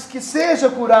 Mas que seja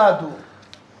curado.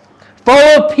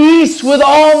 Follow peace with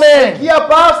all men. Segui a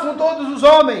paz com todos os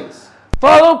homens.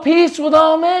 Follow peace with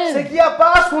all men. Segui a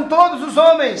paz com todos os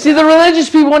homens. See, the religious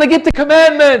people want to get the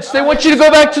commandments. They want you to go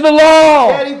back to the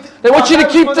law. Querem They want you to guardar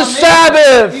os keep the mandamentos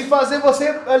Sabbath. E fazer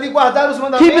você ali guardar os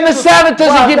mandamentos. Keeping the Sabbath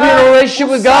doesn't give you a guardar relationship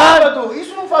o with God. sábado.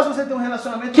 Isso não faz você ter um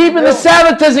relacionamento Keeping com the Deus.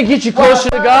 Sabbath doesn't get you closer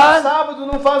to Guardar o God. sábado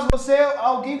não faz você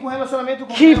alguém com relacionamento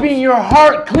com Keeping Deus. your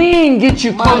heart clean gets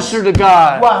you closer to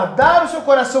God. Guardar o seu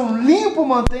coração limpo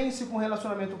mantém-se com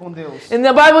relacionamento com Deus. And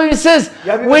the Bible even says, E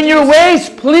a Bíblia when your diz, ways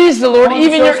please the Lord, quando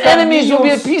even your seus enemies will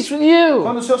be at caminhos- peace with you.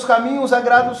 Quando os seus caminhos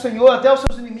agradam o Senhor, até os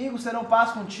seus inimigos terão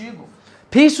paz contigo.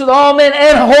 Peace with all men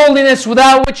and holiness,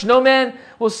 without which no man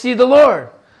will see the Lord.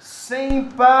 Sem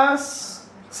paz,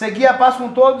 segui a paz com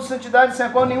todos, santidade sem a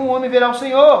qual nenhum homem verá o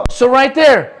Senhor. So right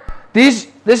there, this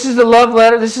is the love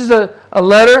letter. This is a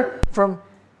letter from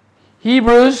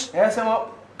Hebrews. Essa é uma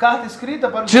carta escrita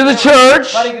para, To the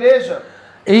church. para a igreja.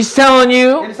 He's telling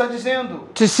you Ele está dizendo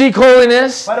to seek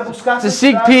holiness, para buscar to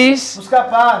seek santidade, peace. buscar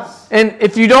paz. And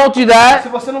if you don't do Se that,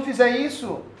 você não fizer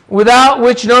isso, without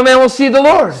which no man will see the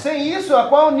Lord. sem isso, a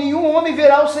qual nenhum homem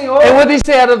verá o Senhor. And what they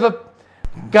say out of the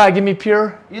God, give me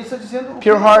pure. E ele está dizendo,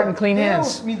 Pure heart and clean Deus,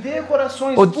 hands. me dê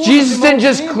corações Well, puros Jesus e didn't mãos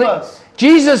just clean. limpas.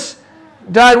 Jesus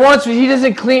died once, but He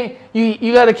doesn't clean.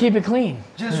 You got to keep it clean.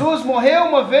 Jesus morreu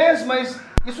uma vez, mas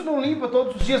isso não limpa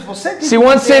todos os dias. Você tem See, que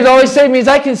once saved, manter. always saved means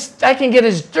I can get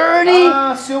as dirty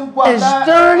Se eu guardar as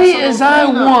dirty essa as I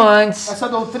doutrina, want. essa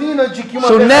doutrina de que uma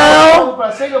So vez now,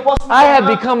 para sempre, eu posso me I have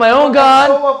tornar become my own uma God.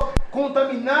 pessoa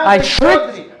contaminada e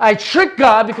podre. I trick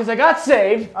God because I got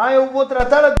saved, Eu vou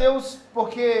tratar a Deus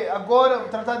porque agora eu vou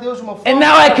tratar a Deus de uma forma. and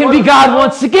now I can be God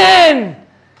once again.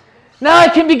 Now I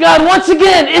can be God once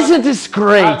again. Isn't this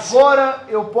great? Agora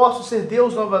eu posso ser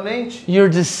Deus novamente. You're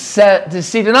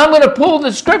deceived. And I'm going to pull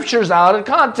the scriptures out of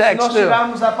Se context nós too.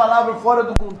 tirarmos a palavra fora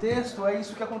do contexto, é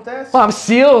isso que acontece. Well, I'm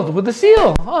sealed with the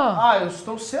seal. Huh. Eu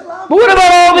estou selado. But what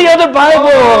about all the other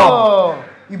Bible?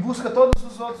 E busca todos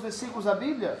os outros versículos da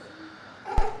Bíblia.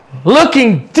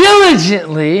 Looking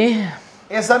diligently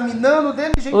examinando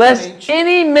lest diligentemente,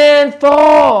 any man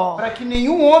fall para que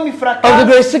nenhum homem of the fracasse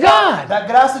grace of God. da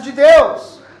graça de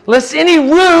Deus, Lest any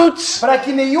roots para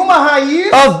que nenhuma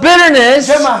raiz of bitterness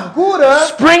de amargura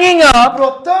springing up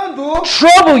brotando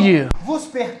trouble you. vos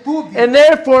perturbe, And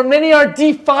therefore many are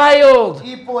defiled.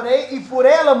 e por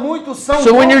ela muitos são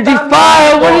So when you're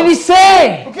defiled, what did he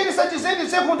say? O que ele está dizendo?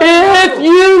 Isso é If contaminado.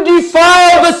 you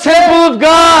defile the temple of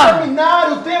God,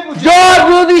 Contaminar o templo de God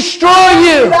will destroy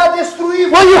you. irá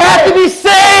destruir Well, you have to be Você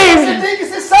saved tem que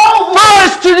ser salvo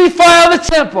first to defile the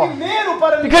temple. primeiro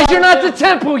para limpar Because you're o not the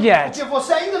templo. temple yet. Porque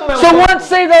você ainda não é o So templo. once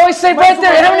saved, always saved right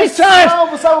there. How many times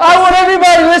I want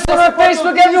everybody listening on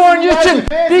Facebook, everyone on YouTube,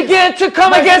 begin to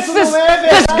come against this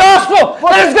gospel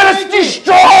that is going to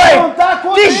destroy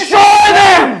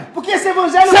them. Porque esse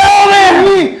evangelho Tell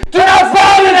them, do not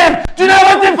bother them, do not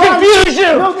let them confuse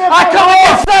you. I come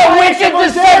against that wicked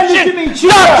deception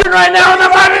doctrine right now in the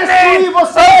mighty name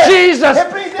of Jesus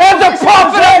and the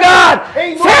prophet of God.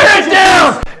 Tear it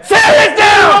down, tear it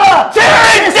down, tear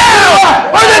it down,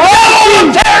 or the devil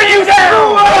will tear you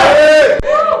down.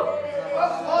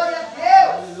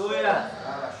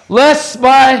 Lest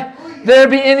by there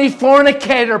be any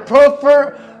fornicator,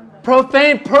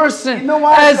 profane person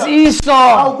as Esau,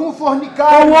 algum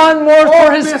fornicário or one more ou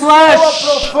for his pessoa flesh,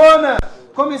 profana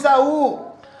como Esaú,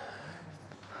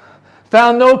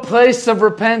 found no place of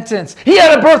repentance. He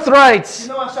had a birthright. que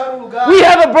não acharam lugar We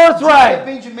have a de birthright.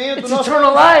 arrependimento. It's Nós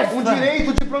eternal temos life.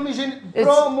 direito de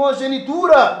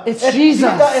primogenitura. It's É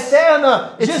Jesus. vida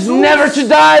eterna. It's Jesus never to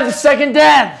die the second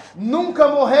death. nunca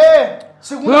morrer.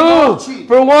 Segunda Who, morte.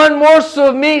 for one morsel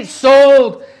of meat,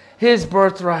 sold his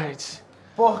birthright.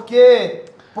 Porque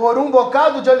por um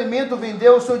bocado de alimento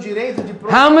vendeu o seu direito de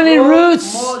How many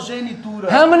roots? primogenitura.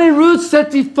 How many roots that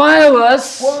defile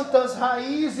us Quantas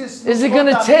raízes is nos it going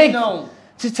to take contaminam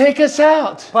to take us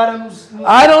out? para nos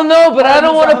I don't know, but I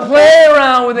don't want to play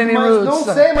around with any mas roots.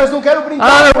 não sei, mas não quero I'm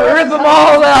brincar. going to rip them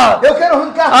all out. Eu quero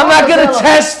arrancar I'm not todas going to elas.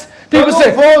 test. People Eu não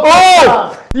say, vou "Oh,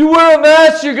 testar. you wear a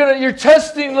mask. You're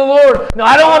testing the Lord." No,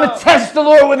 I don't want to test the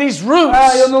Lord with these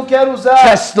roots. Eu não quero usar.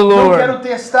 Test the Não Lord. quero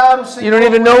testar o Senhor. You don't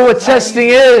even know what testing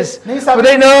is, but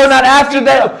they know not after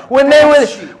that when they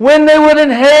would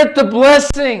inherit the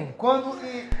blessing. Quando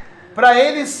para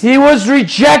eles He was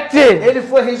rejected, ele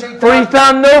foi for he rejeitado.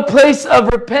 found no place of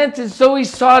repentance, so he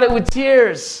sought it with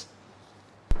tears.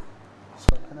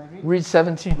 Read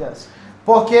 17. Yes.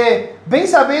 Porque bem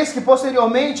sabeis que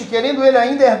posteriormente, querendo ele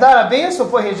ainda herdar a bênção,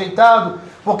 foi rejeitado,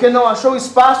 porque não achou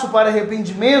espaço para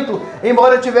arrependimento,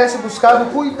 embora tivesse buscado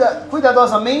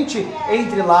cuidadosamente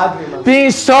entre lágrimas. Being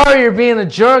sorry or being a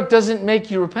jerk doesn't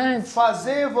make you repent.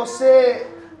 Fazer você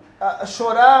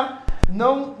chorar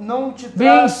não te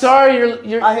Being traz sorry,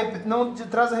 não te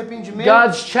traz arrependimento.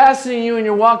 God's chastening you and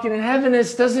you're walking in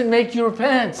heaviness doesn't make you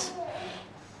repent.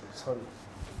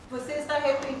 Você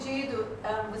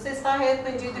está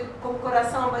arrependido com o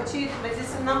coração abatido, mas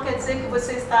isso não quer dizer que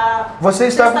você está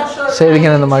chorando. Say it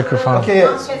again in the microphone. Okay.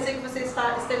 Não quer dizer que você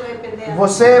esteja arrependendo.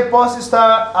 Você possa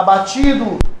estar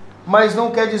abatido, mas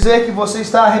não quer dizer que você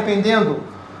está arrependendo.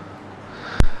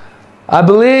 I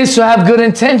believe to have good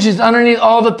intentions. Underneath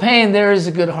all the pain, there is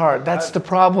a good heart. That's the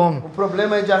problem. O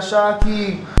problema é de achar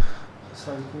que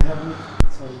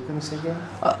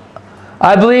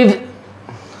I believe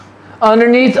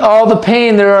underneath all the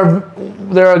pain, there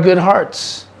are good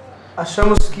hearts.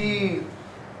 Achamos que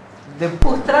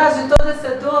Por trás de toda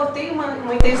essa dor tem uma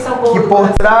intenção boa. que do por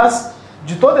coração. trás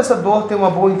de toda essa dor tem uma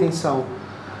boa intenção.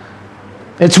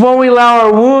 It's when we allow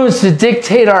our wounds to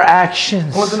dictate our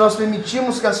actions. Quando nós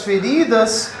permitimos que as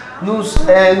feridas nos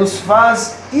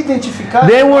faz identificar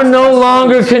Then we're no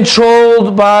longer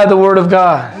controlled by the Word of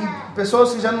God.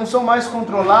 pessoas que já não são mais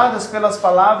controladas pelas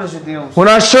palavras de Deus. When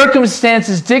our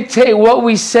circumstances dictate what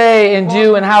we say and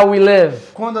do and how we live.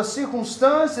 Quando as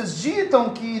circunstâncias ditam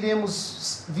que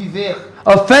iremos viver.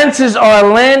 Offenses are a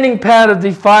landing pad of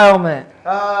defilement.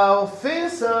 A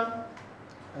ofensa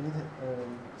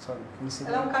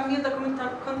Ela é um caminho da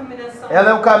contaminação. ela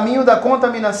é o caminho da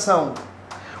contaminação.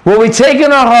 What we take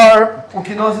in our heart O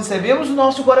que nós recebemos no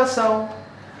nosso coração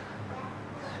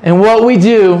and what we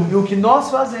do, e o que nós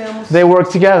fazemos they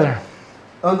work together.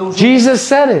 andam juntos. Jesus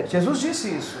said it. Jesus disse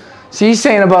isso. See, he's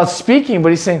saying about speaking,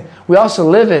 but he's saying we also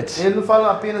live it. Ele não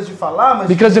fala apenas de falar, mas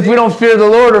Because de if we don't fear the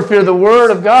Lord or fear the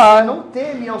Word of God, não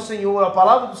teme ao Senhor, a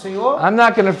palavra do Senhor, I'm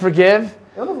not going to forgive.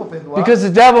 eu não vou perdoar. Because the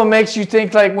devil makes you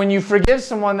think like when you forgive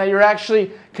someone that you're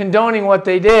actually condoning what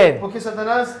they did. Porque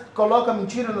Satanás coloca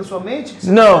mentira na sua mente que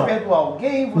você No. vai perdoar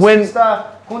alguém, você When-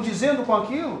 está condizendo com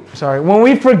aquilo. When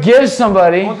we forgive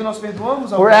somebody, Quando nós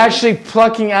perdoamos we're alguém, actually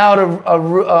plucking out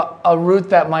a root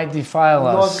that might defile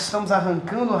nós us. estamos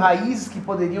arrancando raízes que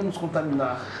poderiam nos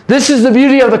contaminar. This is the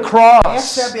beauty of the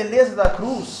Essa é a cross. beleza da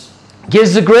cruz.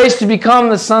 Gives the grace to become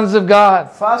the sons of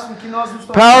God. Faz com que nós nos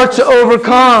Power tornemos to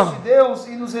overcome. filhos de Deus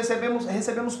e nos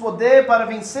recebemos poder para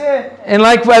vencer. And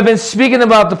like I've been speaking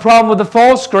about the problem with the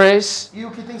false grace, E o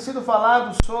que tem sido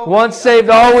falado sobre once saved,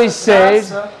 always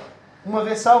saved, graça, uma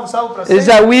vez salvo, salvo para is sempre.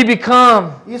 that we become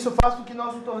Isso faz com que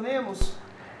nós nos tornemos,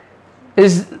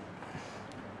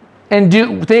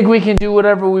 think we can do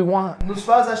whatever we want. nos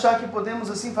faz achar que podemos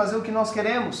assim fazer o que nós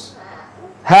queremos.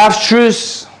 Half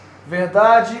truths,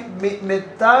 Verdade,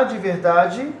 metade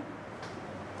verdade,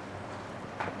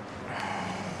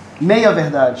 meia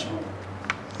verdade.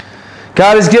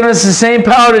 God has given us the same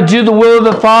power to do the will of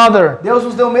the Father. Deus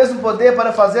nos deu o mesmo poder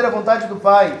para fazer a vontade do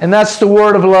Pai. And that's the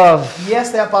word of love. E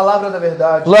esta é a palavra da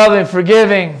verdade. Loving,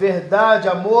 forgiving, Verdade,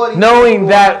 amor e knowing perdão.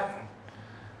 that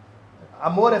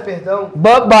Amor é perdão,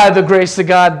 but by the grace of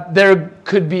God, there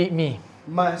could be me.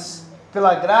 mas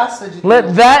pela graça de Let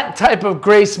Deus, that type of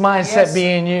grace mindset be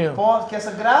in you. que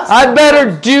essa graça, I better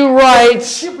do right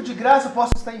esse tipo de graça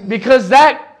possa estar em mim. because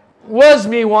that was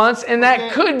me once and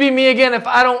that could be me again if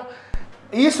I don't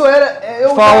Isso era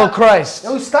follow Christ.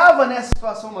 eu estava nessa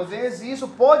situação uma vez e isso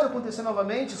pode acontecer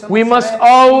novamente. Se eu não We must estiver em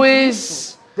always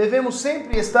Cristo. Devemos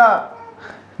sempre estar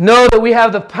know that we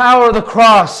have the power of the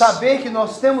cross. saber que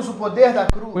nós temos o poder da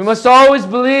cruz. We must always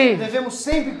believe Devemos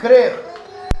sempre crer.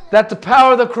 that the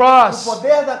power of the O cross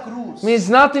poder da cruz means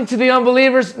nothing to the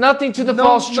unbelievers, nothing to the não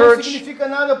false church, significa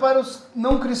nada para os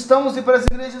não cristãos e para as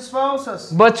igrejas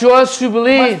falsas. but to us who Mas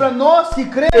believe, para nós que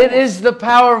cremos, it is the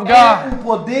power of é God. o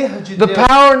poder de The Deus.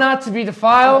 power not to be O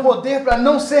defiled, poder para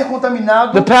não ser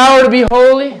contaminado. the power to be O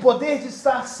holy, poder de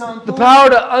estar santo. the power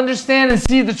to understand and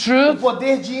see the O truth,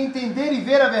 poder de entender e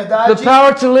ver a verdade. the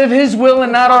power to live His will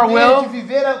and not our O poder will, de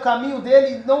viver o caminho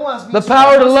dele e não as the minhas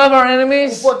power to formas. love our O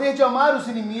enemies, poder de amar os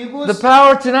inimigos. the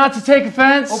power to not to take O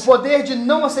offense. poder de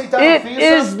não aceitar a It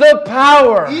is ofensa. the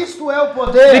power Isto é o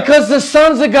poder. because the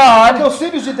sons of Porque God os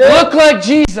filhos de Deus look like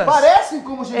Jesus parecem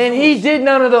como Jesus. and He did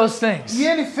none of those things. E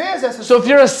ele fez essas So if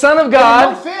you're a son of Ele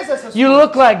não God, fez essas you coisas.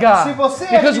 look like Se God você é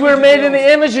because filho we're de made in Deus,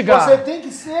 the image of você God, tem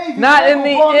que ser e viver not in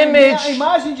the conforme image a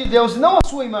imagem de Deus, não a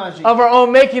sua imagem. of our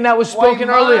own making that was Ou a spoken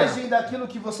earlier, imagem daquilo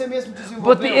que você mesmo but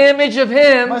desenvolveu. the image of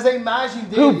Him Mas a imagem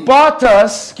who dele bought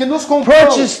us, que nos comprou,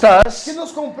 purchased us, que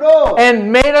nos comprou, and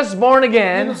made us born que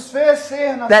again, nos fez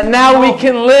ser that nascidos now de we novo,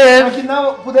 can para live que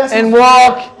não pudéssemos and viver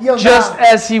walk e andar just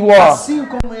as He walked. assim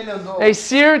como ele andou. A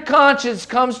seared conscience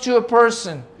comes to a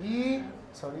person. E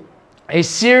A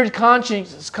seared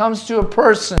conscience comes to a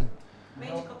person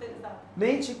Mente cauterizada.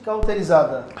 mente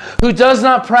cauterizada, who does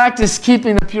not practice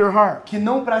keeping a pure heart. que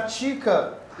não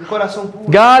pratica o coração puro.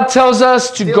 God tells us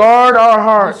to guard our Nos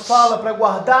hearts. fala para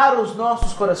guardar os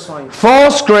nossos corações.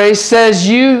 False grace says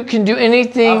you can do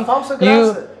anything A falsa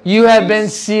graça you have been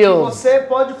diz que sealed. você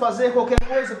pode fazer qualquer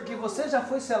coisa porque você já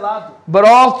foi selado. But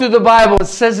all through the Bible it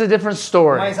says a different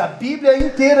story. Mas a Bíblia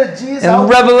inteira diz In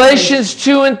algo Revelations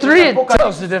 2 and 3 diferente. it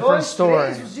tells Apocalipse a different 2, story.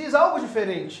 3 nos diz algo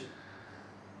diferente.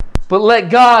 But let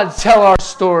God tell our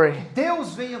story.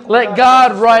 Deus venha contar Let a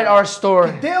God nossa write história. our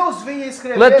story. Que Deus venha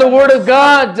escrever. Let the a Word nossa of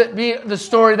história. God be the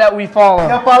story that we Que a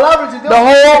follow. palavra de Deus The seja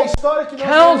a whole história que nós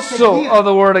vamos counsel seguir. of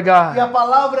the Word of E a God.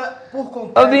 palavra por Of the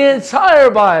completo. entire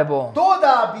Bible. Toda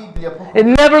a Bíblia por It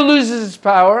never loses its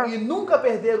power. completo. E nunca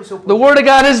perder o seu The poder. Word of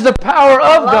God is the power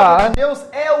A of palavra God. de Deus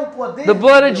é o poder The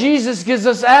blood de of Deus. Jesus gives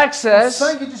us O access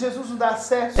sangue de Jesus nos dá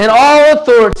acesso and all e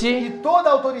authority toda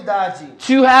a autoridade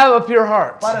to have a pure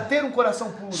heart. para ter um coração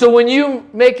puro. So when you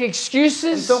make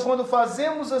excuses Então, quando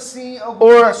fazemos assim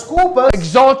Or algumas desculpas,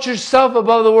 exalt yourself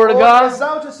above the Word of ou God,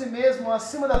 exalte a si mesmo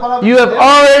acima da palavra you de have Deus,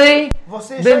 already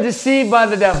você been já deceived by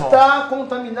the devil. está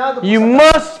contaminado por You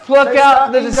Satanás. must pluck Já está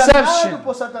out the enganado deception.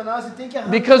 por Satanás e tem que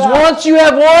arrancar. Because once you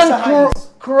have essa one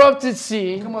raiz. corrupted Porque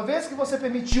seed, uma vez que você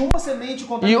permite uma semente you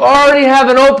contaminada, already have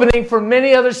an opening for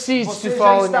many other seeds você to já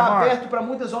fall in your está heart. aberto para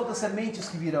muitas outras sementes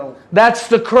que virão. That's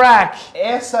the crack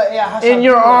Essa é a in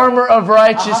your rachadura, armor of a rachadura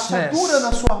righteousness.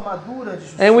 na sua armadura de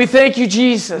justiça. And we thank you, Nós te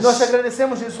Jesus,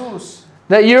 agradecemos, Jesus,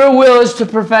 that your will is to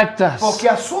perfect us. porque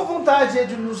a sua vontade é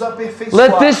de nos aperfeiçoar.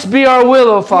 Let this be our will,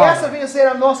 O Que essa Father. venha ser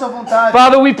a nossa vontade.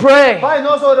 Father, we pray. Pai,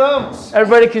 nós oramos.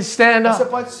 Everybody can stand Você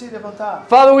up. pode se levantar.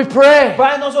 Father, we pray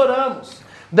Pai, nós oramos.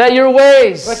 That your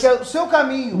ways para que o seu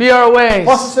caminho be our ways.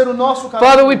 possa ser o nosso caminho.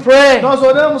 Father, we pray Nós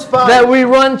oramos, Pai, that we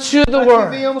run to the para que Word,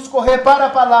 venhamos correr para a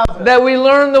palavra, that we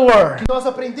learn the Word, que nós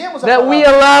aprendemos a that we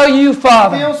palavra, allow you, que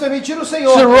Father, venhamos permitir o to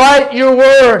Senhor write your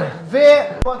Word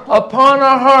ver a tua, upon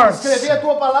our hearts, escrever a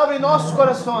tua palavra em nossos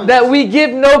corações. that we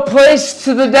give no place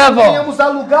to the devil, Venhamos dar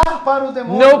lugar para o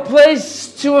demônio, no place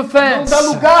to não offense. dar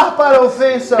lugar para a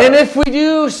ofensa. And if we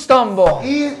do stumble,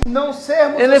 E não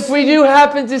sermos and if we assim. do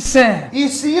happen to sin, E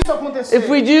se isso acontecer, if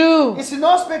we do, e se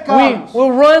nós we pecarmos,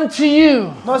 will run to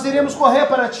you, nós iremos correr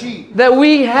para Ti, that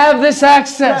we have this para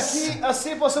access, que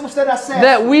assim possamos ter acesso.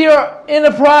 that we are in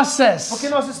a process, Porque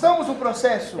nós estamos no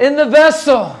processo in the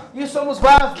vessel, e somos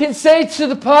vasos. can say to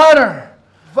the potter,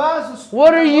 Vasos.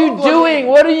 what are you doing?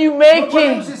 What are you Nós podemos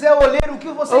making? dizer ao oleiro o que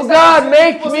você Oh está God, fazendo,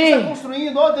 make o que você me está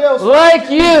construindo, ó Deus.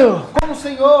 like you. Como o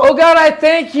Senhor. Oh God, I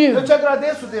thank Eu you. te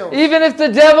agradeço, Deus. Even if the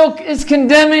devil is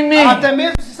condemning me, Até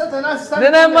mesmo se Satanás está me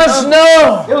then I must condenando,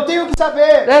 know eu tenho que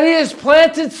saber that he has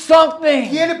planted que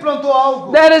something ele plantou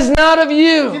algo that is not of que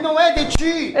you. não é de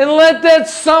ti. And let that E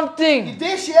something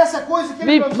deixe essa coisa que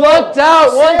be ele plantou plucked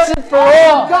out once ser and for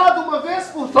all. arrancado uma vez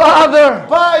por todas. Father,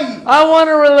 Pai, I want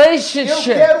a eu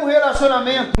relationship, quero um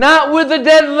relacionamento. not with the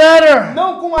dead letter,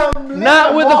 Não com a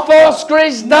not with the false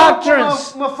grace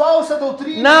doctrines, uma falsa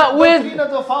doutrina, Not with- doutrina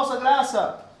da falsa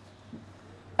graça,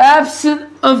 absent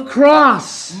of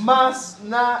cross, mas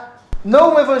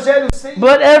não um evangelho sem,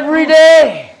 but every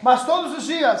day mas todos os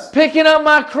dias picking up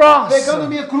my cross, pegando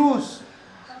minha cruz,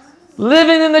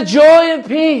 living in the joy and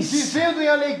peace vivendo em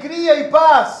alegria e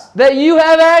paz, that you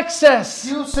have access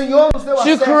que o Senhor nos deu to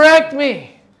acesso. correct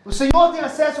me, O Senhor tem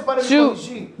acesso para me to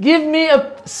corrigir, give me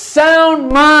a sound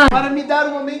mind. para me dar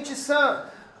uma mente sã.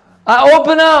 I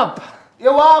open up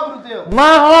Eu abro, Deus, my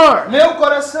heart meu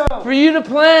coração for you to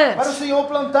plant para o Senhor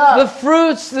plantar the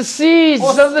fruits, the seeds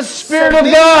os of the Spirit of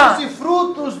sementes God, e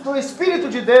frutos do Espírito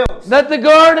de Deus. that the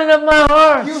garden of my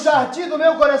heart Que o jardim do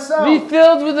meu coração be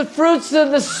filled with the fruits of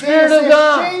the venha Spirit of ser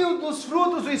God, cheio dos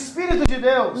frutos do Espírito de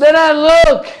Deus. that I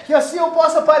look Que assim eu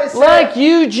possa parecer like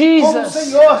you, como o Jesus,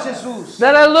 Senhor Jesus.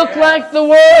 that I look like the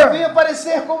Word. Venha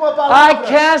parecer como a I palavra.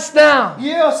 cast down E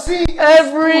eu assim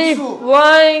every expulso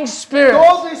lying spirit,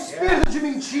 todo espírito de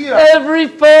mentira, every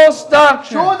false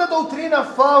doctrine, toda doutrina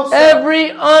falsa,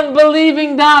 every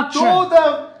unbelieving doctrine.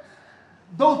 toda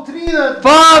doutrina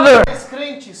Father, dos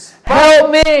crentes. help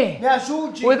me Me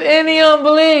ajude with any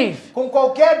unbelief, com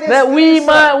qualquer that we descrença,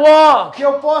 might walk que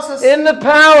eu possa in sim the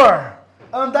power,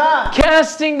 andar,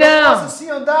 casting que eu possa down sim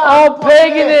andar all no poder,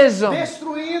 paganism,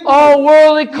 destruindo all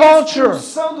worldly e culture,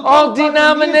 expulsando todo all o paganismo,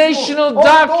 denominational ou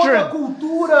toda doctrine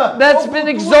cultura, that's ou been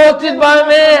cultura exalted by man,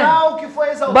 denominacional que foi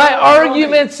exaltada by por homem,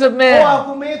 arguments of ou men,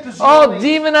 argumentos de all homens,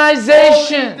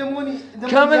 demonization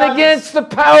coming against the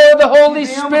power of the Holy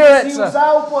Spirit.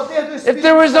 usar o poder do If Espírito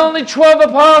there was Santo. only 12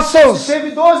 apostles,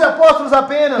 Teve 12 apóstolos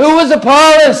apenas. who was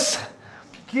Apollos?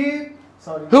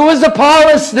 Sorry. Who was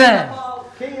Apollos then? Apolo.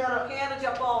 Quem era? Quem era de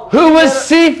Apolo? Who was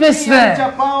Cephas Quem era de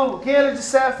then? Paulo? Quem era de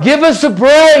Cefas? Give us a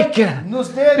break, Nos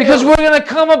dê, because Deus, we're going to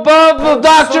come above the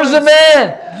doctrines of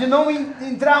men. de não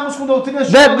entrarmos com doutrinas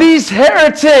de That homens, these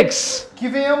heretics que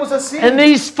venhamos assim, and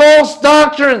these false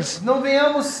doctrines não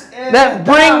venhamos that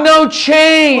dar bring no os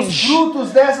change frutos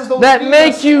dessas that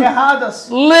make doutrinas you erradas.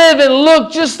 live and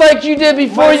look just like you did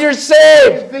before Mas you're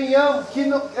saved venhamos,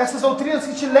 que essas doutrinas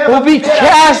que te levam will a be viver a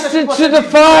cast vida que into você the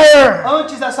vivia fire,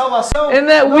 antes da salvação, and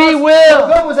that nós we will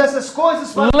jogamos essas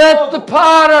coisas para o let fogo. the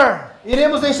potter,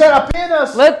 Iremos deixar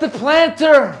apenas let the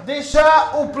planter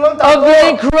deixar o plantador, of the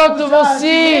incorruptible o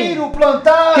jardineiro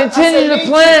plantar continue a to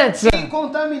plant, semente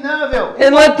incontaminável.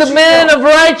 and let the man of Que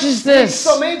righteousness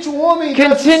somente o homem da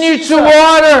continue justiça to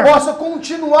water possa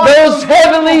continuar those plantando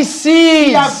heavenly e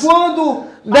seeds aguando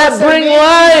that as bring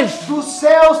sementes life dos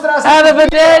céus, out of trazendo a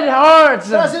dead vida, heart,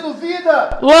 trazendo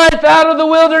vida life out of the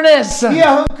wilderness, e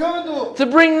arrancando to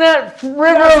bring that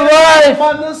river of life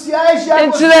mananciais de água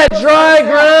into that dry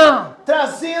ground.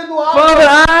 trazendo Father,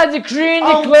 água I decree and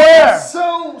a um declare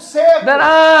coração seco, that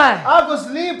I águas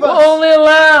will limpas, only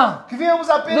allow que venhamos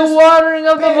the apenas watering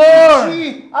of the Lord.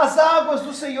 permitir as águas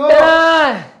do Senhor.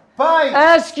 And Pai,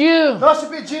 I ask you nós te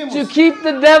pedimos to keep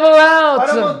the devil para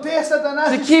out, manter Satanás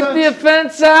to keep the distante,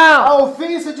 offense out. a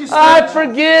ofensa I distante.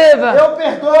 forgive Eu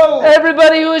perdoo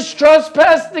everybody who has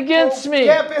trespassed against me.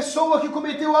 qualquer pessoa que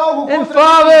cometeu algo And contra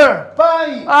Father, mim.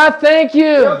 Pai, I thank eu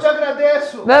you te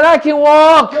agradeço that I can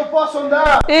walk que eu posso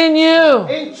andar in you,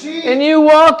 em Ti and you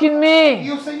walk in e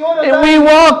me, o Senhor and andar we em mim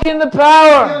walk in the e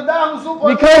power, andarmos no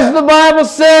poder. because the Bible Porque a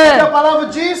said palavra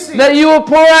disse that you will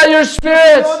pour out your que o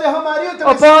spirits Senhor derramaria o teu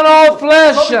upon Espírito all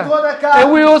flesh, sobre toda a carne.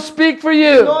 and we will speak for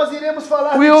you. Nós iremos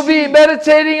falar We de will ti. be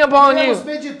meditating upon Iremos you,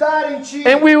 meditar em ti.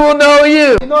 and we will know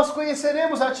you, E nós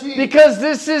conheceremos a ti. because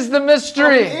this is the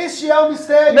mystery, Este é o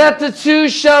mistério. that the two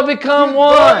shall become Que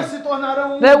dois one, se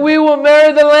tornarão um. that we will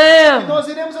marry the E Lamb, nós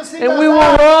iremos assim and we will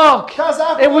walk,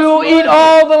 casar com and we nosso will eat noivo.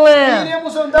 all the E lamb,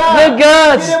 iremos andar. the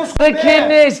guts, Iremos the comer,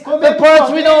 kidneys, comer the parts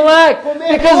we don't like, comer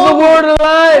because the tudo, word of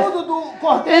life tudo do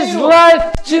cordeiro. is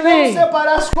life to Não me.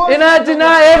 separar as coisas. And I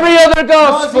deny every other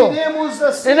Nós gospel iremos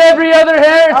assim and every other abrir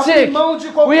heretic. mão de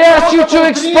qualquer We ask you outra to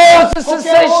doutrina, expose the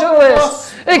qualquer outro sensationalists,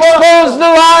 gospel. expose the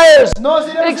liars, Nós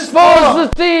iremos expose the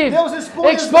thief, Deus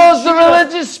expõe expose as the mentiras,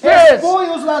 religious spirits, expõe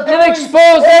os ladrões, and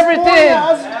expose expõe everything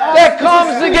that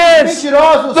comes os against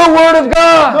mentirosos. the Word of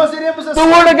God. Nós iremos The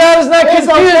Word of God is not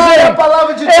exaltar a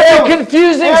palavra de confusing. Every Deus.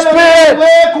 confusing Ela não spirit,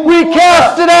 é we confusa.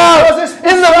 cast it out Nós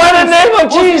in the mighty name of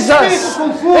expulsamos os espíritos Jesus.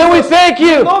 confusos. And we thank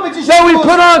you Em nome de that we Jesus.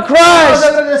 put on Nós Christ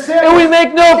agradecemos and we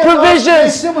make no que nós provisions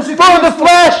vestimos de for the Cristo.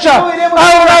 flesh. Não iremos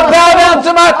I will not bow dar down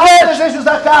to my aos flesh. desejos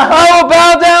da carne. I will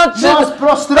bow down Nós to the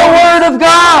prostramos Word of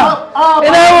God, à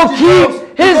and I will palavra de Deus.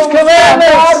 keep His Vamos guardar os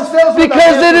commandments seus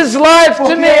because it mandamentos, is life to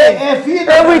porque me. é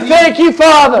vida And we para mim. thank you,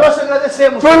 Father, Nós te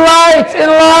agradecemos for light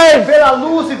and life pela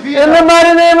luz e vida. in the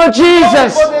mighty name of Nome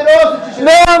Jesus. poderoso de Jesus.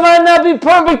 May I might not be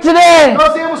perfect today,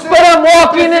 Nós iremos ser but I'm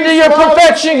walking into your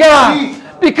perfection, God,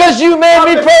 because you made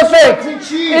me perfect,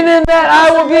 and in that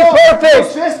I will be Nos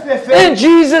perfect. fez In perfeito.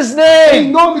 Jesus' Em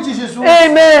name, nome de Jesus.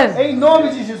 amen. Em nome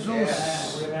de Jesus.